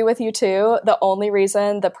so agree with you too. The only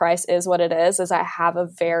reason the price is what it is I have a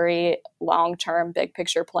very long-term big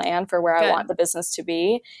picture plan for where I want the business to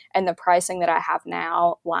be. And the pricing that I have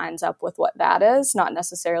now lines up with what that is, not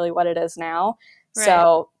necessarily what it is now. Right.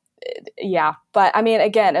 So yeah. But I mean,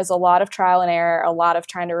 again, it's a lot of trial and error, a lot of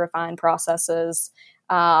trying to refine processes.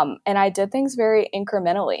 And I did things very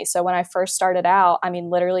incrementally. So when I first started out, I mean,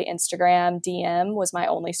 literally Instagram DM was my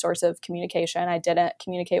only source of communication. I didn't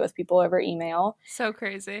communicate with people over email. So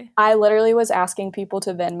crazy. I literally was asking people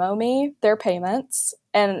to Venmo me their payments.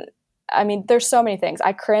 And I mean, there's so many things.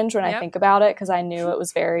 I cringe when I think about it because I knew it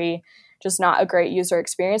was very just not a great user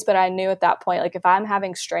experience. But I knew at that point, like if I'm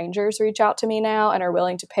having strangers reach out to me now and are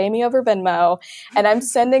willing to pay me over Venmo and I'm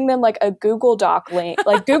sending them like a Google Doc link,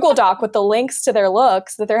 like Google Doc with the links to their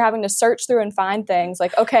looks that they're having to search through and find things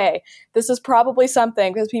like, okay, this is probably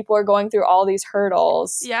something because people are going through all these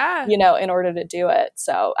hurdles, you know, in order to do it.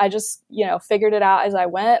 So I just, you know, figured it out as I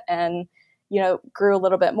went and, you know, grew a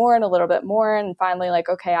little bit more and a little bit more. And finally like,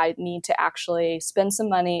 okay, I need to actually spend some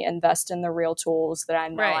money, invest in the real tools that I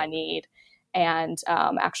know I need and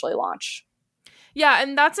actually launch. Yeah.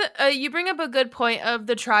 And that's you bring up a good point of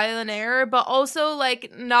the trial and error, but also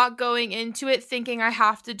like not going into it thinking I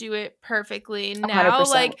have to do it perfectly now. 100%.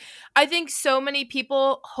 Like I think so many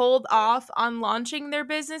people hold off on launching their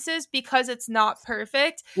businesses because it's not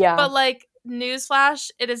perfect. Yeah. But like, newsflash,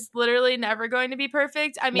 it is literally never going to be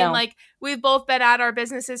perfect. I mean, like we've both been at our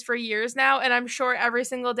businesses for years now, and I'm sure every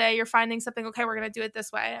single day you're finding something, okay, we're going to do it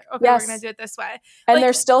this way. Okay, we're going to do it this way. And like,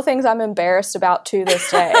 there's still things I'm embarrassed about to this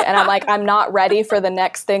day. And I'm like, I'm not ready for the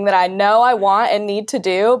next thing that I know I want and need to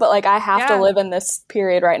do, but like I have to live in this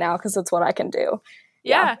period right now because it's what I can do.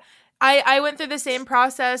 Yeah. I went through the same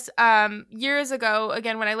process years ago.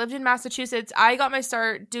 Again, when I lived in Massachusetts, I got my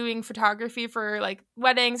start doing photography for like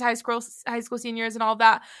weddings, high school seniors, and all of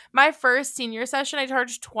that. My first senior session, I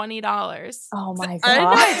charged $20. Oh my god! I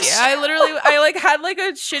had no idea. I like had like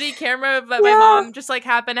a shitty camera that my mom just like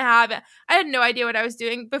happened to have. I had no idea what I was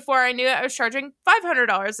doing. Before I knew it, I was charging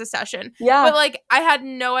 $500 a session. Yeah, but like I had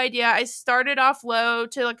no idea. I started off low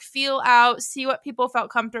to like feel out, see what people felt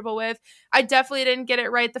comfortable with. I definitely didn't get it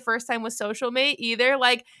right the first time with SocialMate either.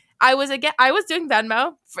 Like I was doing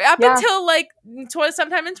Venmo up until like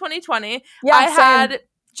sometime in 2020. I had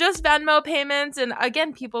just Venmo payments, and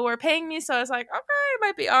again, people were paying me, so I was like, okay, I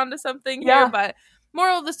might be onto something here. But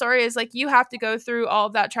moral of the story is like you have to go through all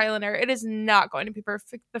of that trial and error. It is not going to be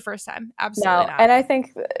perfect the first time. Absolutely not. And I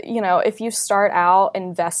think, you know, if you start out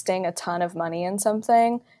investing a ton of money in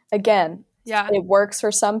something, again, it works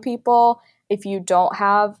for some people. If you don't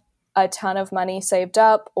have a ton of money saved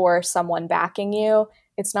up or someone backing you,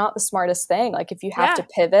 it's not the smartest thing. Like if you have to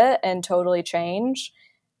pivot and totally change,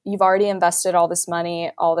 you've already invested all this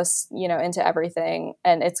money, all this, you know, into everything.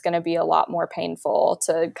 And it's going to be a lot more painful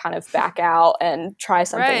to kind of back out and try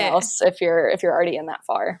something else if you're already in that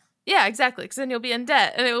far. Yeah, exactly. Because then you'll be in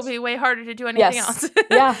debt and it will be way harder to do anything else.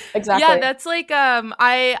 Yeah, exactly. Yeah, that's like,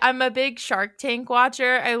 I'm a big Shark Tank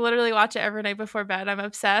watcher. I literally watch it every night before bed. I'm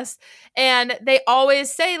obsessed. And they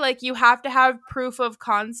always say, like, you have to have proof of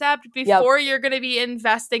concept before you're going to be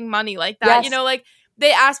investing money like that. Yes. You know, like,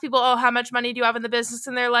 they ask people, oh, how much money do you have in the business?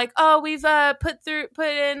 And they're like, oh, we've put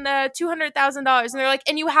in $200,000. And they're like,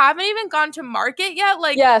 and you haven't even gone to market yet?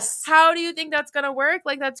 Like, how do you think that's going to work?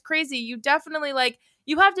 Like, that's crazy. You definitely, like,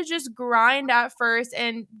 you have to just grind at first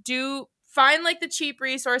and find like the cheap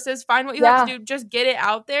resources, find what you have to do, just get it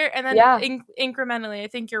out there. And then incrementally, I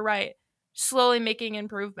think you're right, slowly making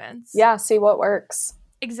improvements. Yeah, see what works.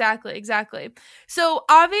 Exactly. So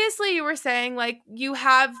obviously you were saying like you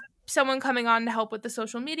have someone coming on to help with the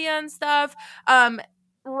social media and stuff.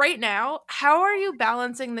 Right now, how are you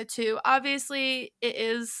balancing the two? Obviously, it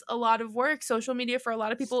is a lot of work. Social media for a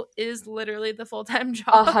lot of people is literally the full-time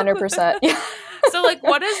job. 100%. Yeah. So, like,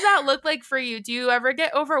 what does that look like for you? Do you ever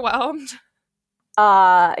get overwhelmed?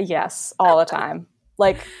 Yes, all the time.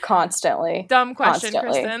 Like, constantly. Dumb question,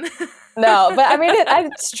 Kristen. No, but I mean,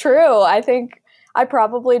 it's true. I think I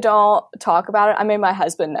probably don't talk about it. I mean, my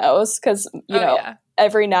husband knows because, you know,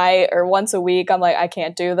 every night or once a week, I'm like, I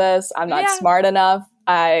can't do this. I'm not smart enough.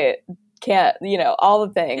 I can't, you know, all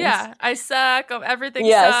the things. Yeah, I suck. Everything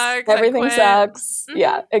sucks. Everything sucks. Mm-hmm.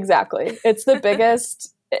 Yeah, exactly. It's the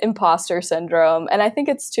biggest imposter syndrome. And I think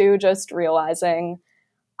it's too just realizing,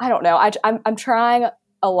 I don't know, I'm trying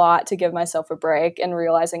a lot to give myself a break and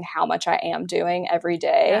realizing how much I am doing every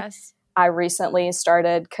day. Yes. I recently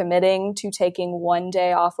started committing to taking 1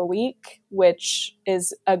 day off a week, which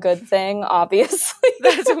is a good thing, obviously.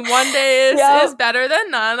 That's 1 day is better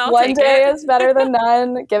than none. I'll take it. 1 day is better than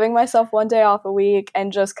none. Giving myself 1 day off a week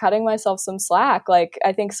and just cutting myself some slack. Like,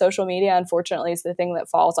 I think social media, unfortunately, is the thing that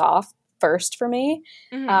falls off first for me.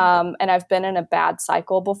 And I've been in a bad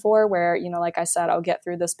cycle before where, like I said, I'll get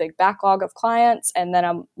through this big backlog of clients and then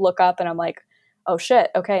I look up and I'm like, oh shit,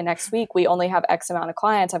 okay, next week we only have X amount of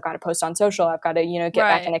clients. I've got to post on social. I've got to, get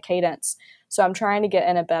back in a cadence. So I'm trying to get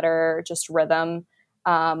in a better just rhythm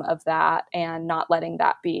of that and not letting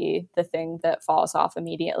that be the thing that falls off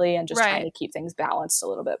immediately and just trying to keep things balanced a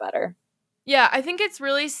little bit better. Yeah, I think it's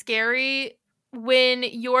really scary when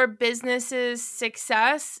your business's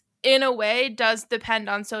success in a way does depend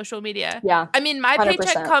on social media. Yeah. I mean, my 100%.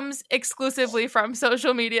 paycheck comes exclusively from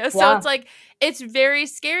social media. So it's like, it's very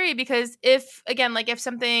scary because if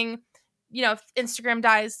something, if Instagram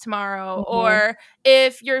dies tomorrow or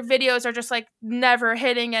if your videos are just like never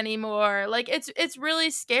hitting anymore, like it's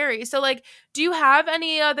really scary. So like, do you have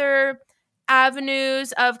any other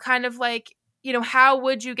avenues of kind of like, how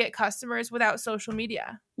would you get customers without social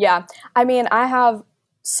media? Yeah. I mean, I have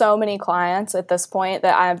so many clients at this point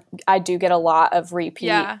that I do get a lot of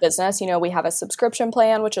repeat business. We have a subscription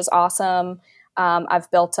plan, which is awesome.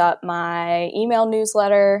 I've built up my email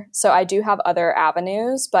newsletter. So I do have other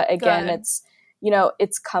avenues, but again, it's,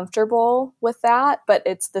 it's comfortable with that, but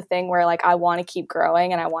it's the thing where like, I want to keep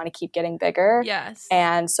growing and I want to keep getting bigger. Yes.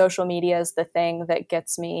 And social media is the thing that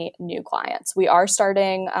gets me new clients. We are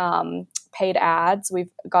starting, paid ads.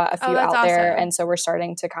 We've got a few out there. And so we're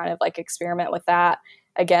starting to kind of like experiment with that.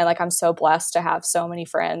 Again, like I'm so blessed to have so many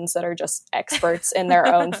friends that are just experts in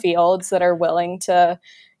their own fields that are willing to,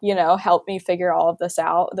 help me figure all of this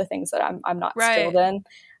out, the things that I'm not skilled in.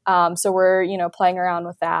 So we're, playing around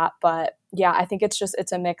with that. But yeah, I think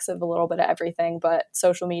it's a mix of a little bit of everything, but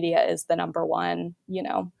social media is the number one,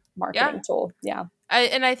 marketing tool. Yeah.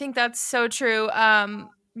 I think that's so true.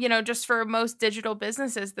 Just for most digital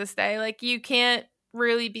businesses this day, like you can't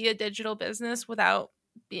really be a digital business without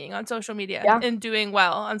being on social media and doing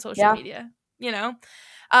well on social media,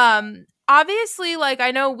 obviously, like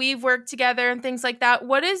I know we've worked together and things like that.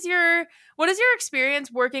 What is your experience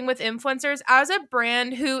working with influencers as a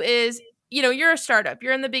brand who is, you're a startup,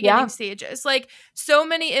 you're in the beginning stages, like so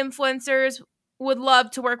many influencers would love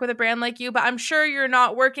to work with a brand like you, but I'm sure you're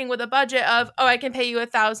not working with a budget of, I can pay you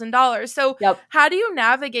 $1,000. So how do you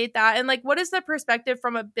navigate that? And like, what is the perspective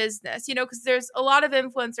from a business, because there's a lot of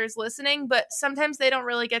influencers listening, but sometimes they don't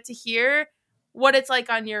really get to hear what it's like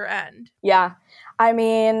on your end. Yeah. I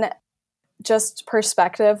mean, just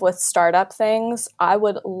perspective with startup things, I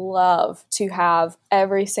would love to have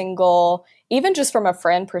every single, even just from a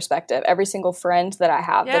friend perspective, every single friend that I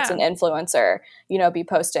have that's an influencer, be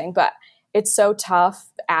posting. But it's so tough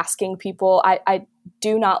asking people. I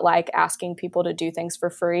do not like asking people to do things for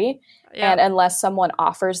free. And unless someone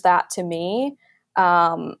offers that to me,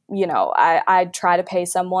 I try to pay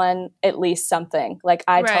someone at least something. Like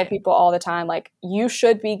I tell people all the time, like, you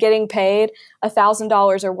should be getting paid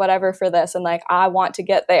 $1,000 or whatever for this. And like, I want to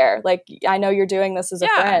get there. Like, I know you're doing this as a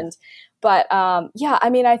friend, but I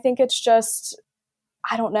mean, I think it's just,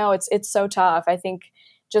 I don't know. It's so tough. I think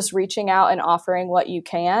just reaching out and offering what you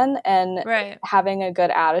can and having a good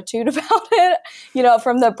attitude about it,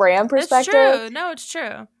 from the brand perspective. It's true. No, it's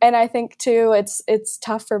true. And I think too, it's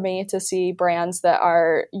tough for me to see brands that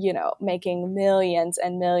are, making millions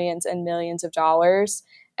and millions and millions of dollars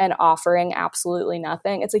and offering absolutely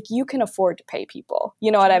nothing. It's like, you can afford to pay people.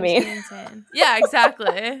 You know what I mean? Yeah, exactly.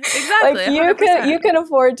 Exactly. Like you can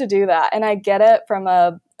afford to do that. And I get it from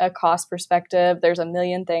a cost perspective. There's a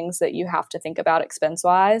million things that you have to think about expense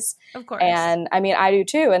wise. Of course. And I mean, I do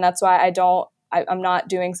too. And that's why I'm not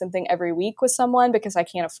doing something every week with someone because I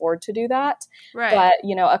can't afford to do that. Right.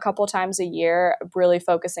 But, a couple times a year, really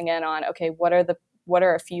focusing in on, okay, what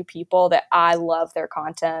are a few people that I love their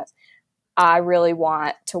content, I really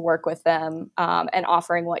want to work with them, and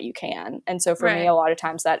offering what you can. And so for me, a lot of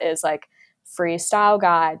times that is like free style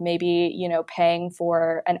guide, maybe, paying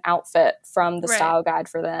for an outfit from the style guide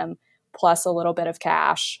for them, plus a little bit of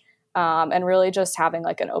cash, and really just having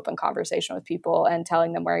like an open conversation with people and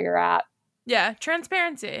telling them where you're at. Yeah.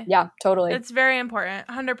 Transparency. Yeah, totally. It's very important.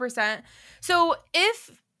 100%. So if,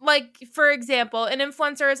 like, for example, an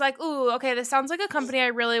influencer is like, ooh, okay, this sounds like a company I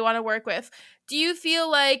really want to work with. Do you feel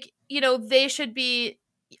like, they should be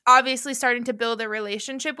obviously starting to build a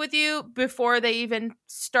relationship with you before they even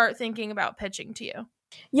start thinking about pitching to you?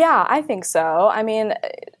 Yeah, I think so. I mean,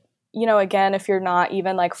 again, if you're not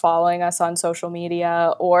even like following us on social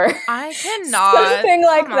media or I cannot something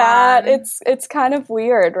like Come that, on. it's kind of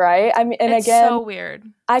weird, right? I mean, and It's again, so weird.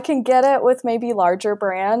 I can get it with maybe larger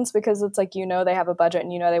brands because it's like, they have a budget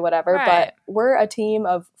and they whatever, Right. but we're a team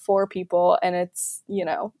of 4 people and it's,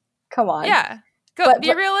 come on. Yeah.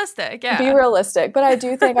 Be realistic. Yeah. Be realistic. But I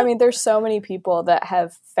do think, I mean, there's so many people that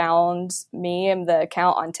have found me and the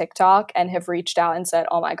account on TikTok and have reached out and said,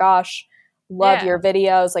 oh my gosh, love your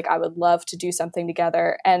videos. Like, I would love to do something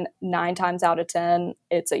together. And 9 times out of 10,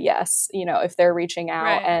 it's a yes, if they're reaching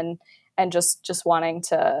out and just wanting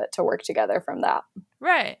to work together from that.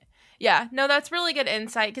 Right. Yeah. No, that's really good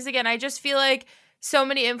insight. Because again, I just feel like so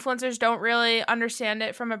many influencers don't really understand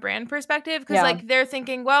it from a brand perspective because like they're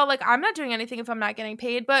thinking, well, like I'm not doing anything if I'm not getting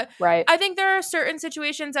paid. But I think there are certain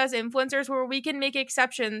situations as influencers where we can make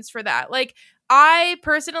exceptions for that. Like I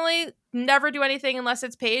personally never do anything unless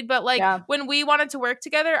it's paid. But like when we wanted to work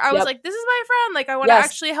together, I was like, this is my friend. Like I want to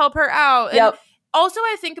actually help her out. And also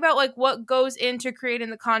I think about like what goes into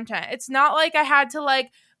creating the content. It's not like I had to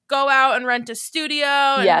like go out and rent a studio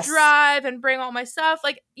and drive and bring all my stuff.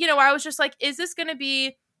 Like, I was just like, is this going to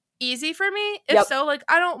be easy for me? If so, like,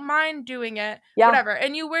 I don't mind doing it, whatever.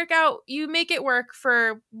 And you make it work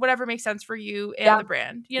for whatever makes sense for you and the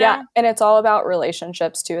brand, you know? And it's all about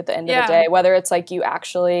relationships too at the end of the day, whether it's like you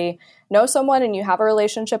actually know someone and you have a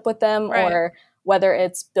relationship with them or whether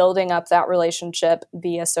it's building up that relationship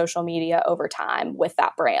via social media over time with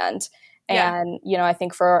that brand. And, I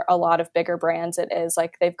think for a lot of bigger brands, it is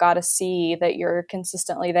like they've got to see that you're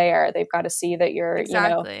consistently there. They've got to see that you're,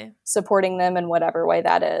 supporting them in whatever way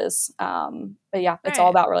that is. But it's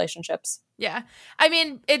all about relationships. Yeah. I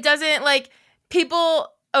mean, it doesn't like people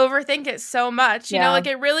overthink it so much, you know, like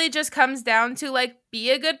it really just comes down to like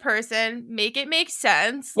be a good person, make it make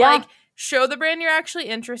sense, like show the brand you're actually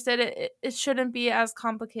interested. It shouldn't be as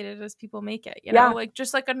complicated as people make it, you know, like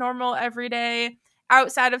just like a normal everyday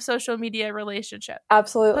outside of social media relationship.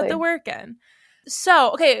 Absolutely. Put the work in.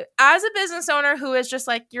 So, okay, as a business owner who is just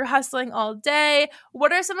like you're hustling all day,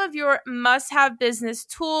 what are some of your must-have business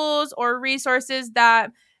tools or resources that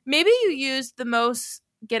maybe you use the most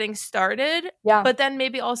getting started, but then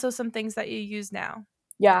maybe also some things that you use now?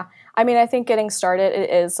 Yeah. I mean, I think getting started, it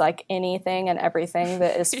is like anything and everything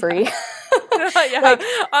that is free. Like,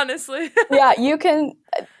 honestly. You can...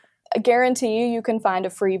 I guarantee you can find a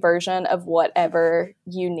free version of whatever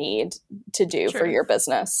you need to do for your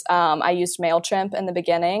business. I used MailChimp in the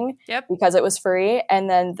beginning because it was free. And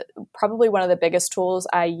then probably one of the biggest tools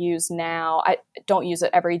I use now, I don't use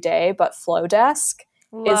it every day, but Flowdesk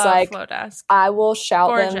is like, Flowdesk. I will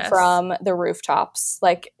shout them from the rooftops.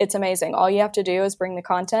 Like, it's amazing. All you have to do is bring the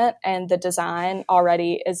content and the design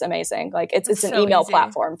already is amazing. Like it's an so email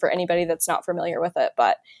platform for anybody that's not familiar with it,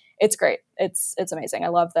 but it's great. It's amazing. I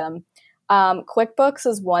love them. QuickBooks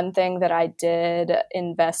is one thing that I did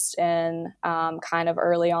invest in kind of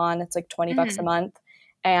early on. It's like $20 a month.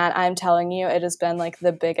 And I'm telling you, it has been like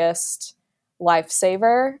the biggest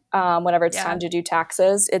lifesaver whenever it's time to do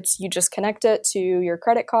taxes. You just connect it to your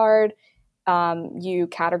credit card. You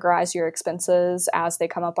categorize your expenses as they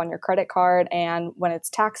come up on your credit card. And when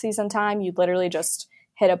it's tax season time, you literally just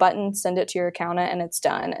hit a button, send it to your accountant, and it's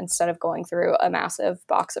done instead of going through a massive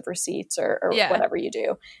box of receipts or whatever you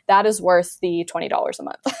do. That is worth the $20 a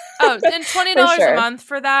month. And $20 a month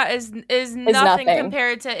for that is nothing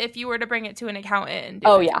compared to if you were to bring it to an accountant and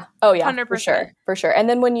do it. Yeah. 100%. For sure. And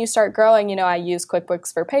then when you start growing, I use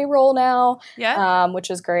QuickBooks for payroll now,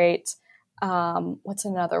 which is great. What's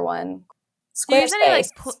another one? Squarespace.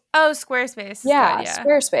 Squarespace. Yeah,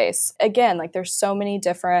 Squarespace. Again, like there's so many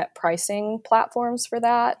different pricing platforms for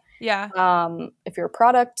that. Yeah. If you're a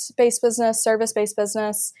product-based business, service-based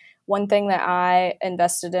business, one thing that I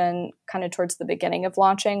invested in kind of towards the beginning of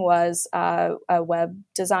launching was a web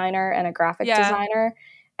designer and a graphic designer.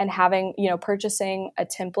 And having, purchasing a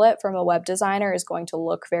template from a web designer is going to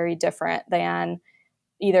look very different than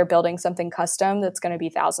either building something custom that's going to be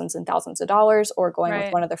thousands and thousands of dollars or going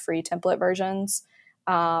with one of the free template versions.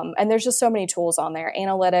 And there's just so many tools on there.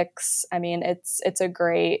 Analytics. I mean, it's a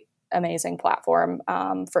great, amazing platform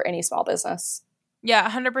for any small business. Yeah,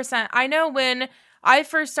 100%. I know when I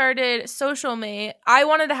first started SocialMate, I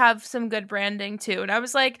wanted to have some good branding too. And I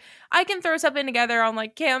was like, I can throw something together on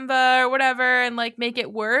like Canva or whatever and like make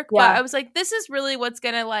it work. Yeah. But I was like, this is really what's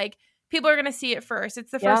going to like, people are going to see it first.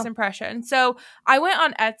 It's the first impression. So I went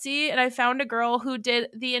on Etsy and I found a girl who did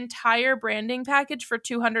the entire branding package for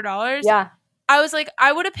 $200. Yeah. I was like,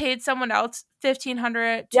 I would have paid someone else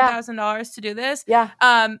 $1,500, $2,000 to do this. Yeah.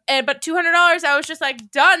 But $200, I was just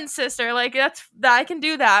like, done, sister. Like I can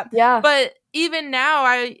do that. Yeah. But even now,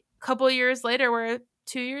 a couple years later, we're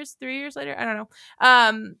 2 years, 3 years later, I don't know.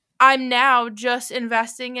 I'm now just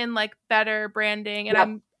investing in like better branding, and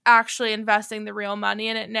I'm actually investing the real money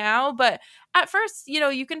in it now. But at first,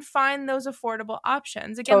 you can find those affordable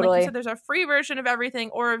options. Again, like you said, there's a free version of everything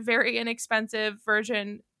or a very inexpensive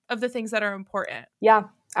version of the things that are important. Yeah,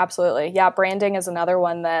 absolutely. Yeah, branding is another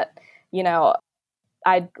one that,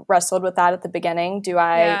 I wrestled with that at the beginning. Do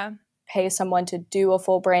I pay someone to do a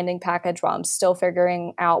full branding package while I'm still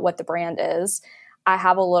figuring out what the brand is? I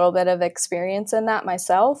have a little bit of experience in that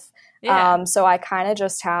myself. Yeah. So I kind of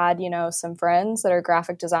just had, some friends that are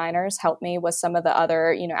graphic designers help me with some of the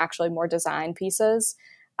other, actually more design pieces.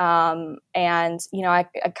 And, I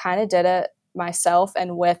kind of did it myself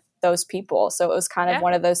and with those people. So it was kind of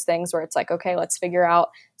one of those things where it's like, okay, let's figure out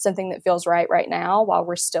something that feels right now while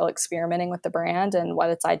we're still experimenting with the brand and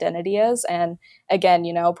what its identity is. And again,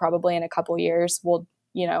 probably in a couple years, we'll,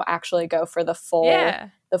 actually go for the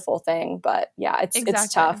full thing. But yeah,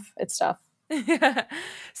 it's tough. It's tough.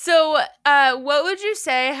 So what would you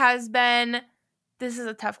say has been, this is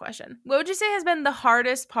a tough question. What would you say has been the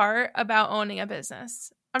hardest part about owning a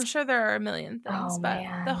business? I'm sure there are a million things, but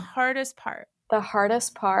the hardest part. The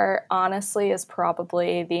hardest part, honestly, is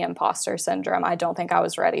probably the imposter syndrome. I don't think I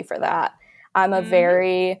was ready for that. I'm a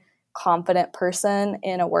very confident person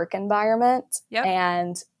in a work environment. Yep.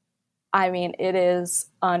 And I mean, it is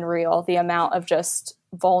unreal, the amount of just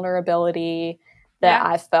vulnerability that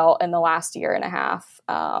I've felt in the last year and a half.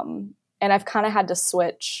 And I've kind of had to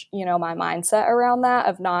switch, my mindset around that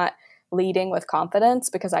of not leading with confidence,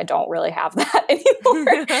 because I don't really have that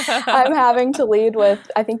anymore. I'm having to lead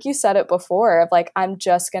with, I think you said it before, of like, I'm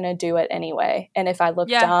just going to do it anyway. And if I look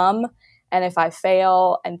dumb and if I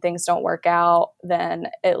fail and things don't work out, then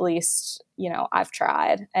at least, I've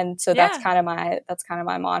tried. And so that's kind of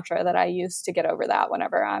my mantra that I use to get over that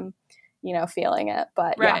whenever I'm, feeling it.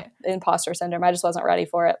 But imposter syndrome, I just wasn't ready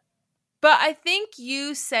for it. But I think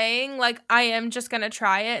you saying, like, I am just going to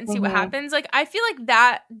try it and see what happens, like, I feel like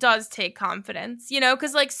that does take confidence,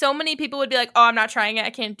 because, like, so many people would be like, oh, I'm not trying it,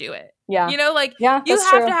 I can't do it. Yeah. You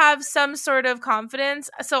have to have some sort of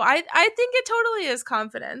confidence. So I think it totally is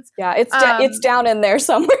confidence. Yeah, it's down in there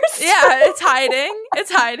somewhere. So. Yeah, it's hiding.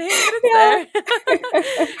 It's hiding.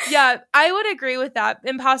 It's there. Yeah, I would agree with that.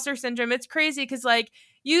 Imposter syndrome. It's crazy because, like,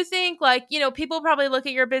 you think, like, people probably look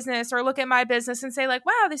at your business or look at my business and say, like,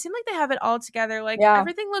 wow, they seem like they have it all together. Like,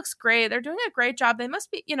 everything looks great. They're doing a great job. They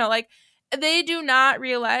must be, like, they do not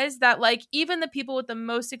realize that, like, even the people with the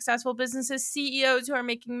most successful businesses, CEOs who are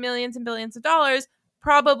making millions and billions of dollars,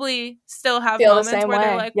 probably still have moments where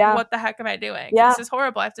they're like, what the heck am I doing? This is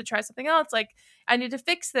horrible. I have to try something else. Like, I need to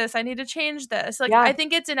fix this. I need to change this. Like, I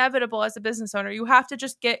think it's inevitable as a business owner. You have to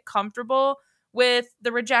just get comfortable with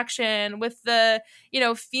the rejection, with the,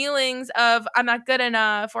 feelings of I'm not good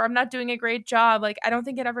enough or I'm not doing a great job. Like, I don't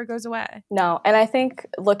think it ever goes away. No. And I think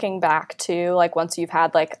looking back to, like, once you've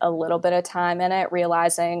had like a little bit of time in it,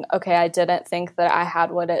 realizing, okay, I didn't think that I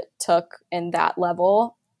had what it took in that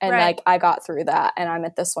level. And like, I got through that and I'm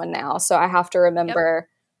at this one now. So I have to remember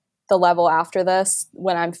the level after this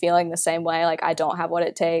when I'm feeling the same way, like I don't have what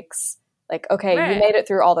it takes. Like, okay, you made it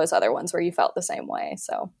through all those other ones where you felt the same way.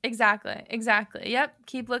 So Exactly. Yep.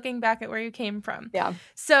 Keep looking back at where you came from. Yeah.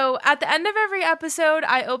 So at the end of every episode,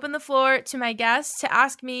 I open the floor to my guests to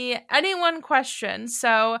ask me any one question.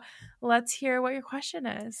 So let's hear what your question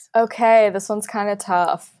is. Okay. This one's kind of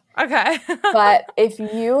tough. Okay. But if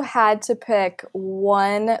you had to pick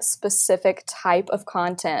one specific type of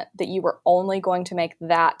content that you were only going to make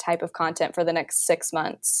that type of content for the next 6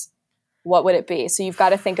 months, what would it be? So you've got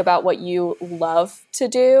to think about what you love to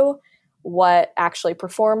do, what actually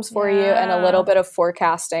performs for you, and a little bit of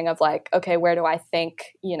forecasting of like, okay, where do I think,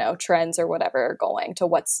 trends or whatever are going to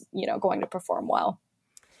what's, going to perform well.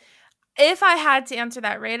 If I had to answer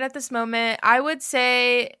that right at this moment, I would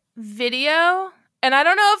say video. And I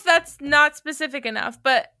don't know if that's not specific enough,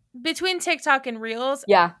 but between TikTok and Reels,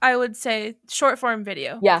 I would say short form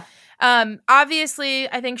video. Yeah. Obviously,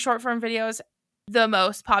 I think short form video is the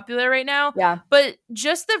most popular right now. Yeah. But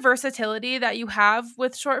just the versatility that you have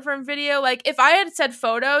with short form video, like if I had said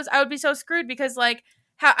photos, I would be so screwed because like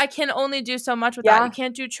I can only do so much with that. You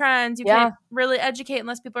can't do trends. You can't really educate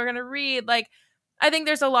unless people are going to read. Like, I think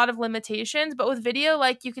there's a lot of limitations, but with video,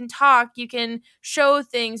 like you can talk, you can show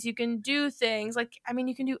things, you can do things. Like, I mean,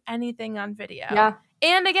 you can do anything on video. Yeah.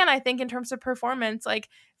 And again, I think in terms of performance, like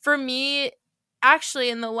for me,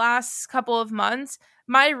 actually in the last couple of months,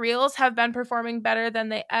 my Reels have been performing better than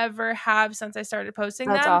they ever have since I started posting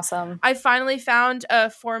them. That's awesome. I finally found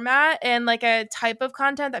a format and like a type of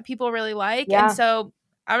content that people really like. Yeah. And so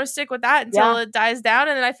I'm going to stick with that until it dies down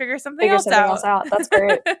and then I figure something else out. That's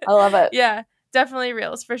great. I love it. Yeah. Definitely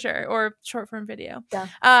reels for sure, or short form video. Yeah.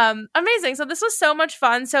 Amazing. So this was so much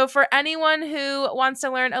fun. So for anyone who wants to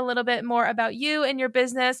learn a little bit more about you and your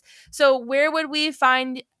business, so where would we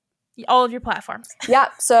find all of your platforms? Yeah,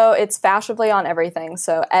 so it's Fashivly on everything.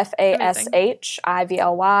 So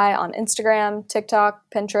FASHIVLY on Instagram, TikTok,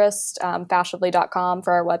 Pinterest, Fashivly.com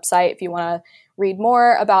for our website if you want to read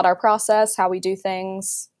more about our process, how we do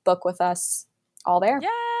things, book with us, all there.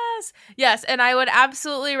 Yes. And I would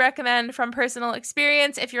absolutely recommend, from personal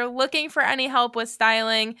experience, if you're looking for any help with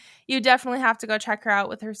styling, you definitely have to go check her out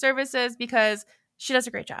with her services because she does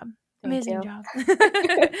a great job. Amazing job.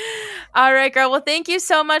 All right, girl. Well, thank you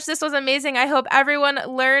so much. This was amazing. I hope everyone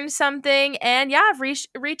learned something. And yeah, reach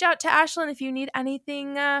out to Ashlyn if you need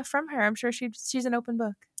anything from her. I'm sure she's an open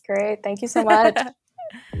book. Great. Thank you so much.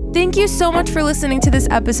 Thank you so much for listening to this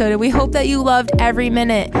episode, and we hope that you loved every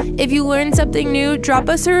minute. If you learned something new, drop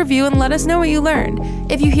us a review and let us know what you learned.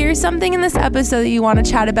 If you hear something in this episode that you want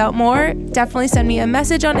to chat about more, definitely send me a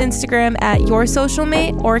message on Instagram at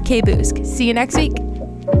YourSocialMate or KBoosk. See you next week.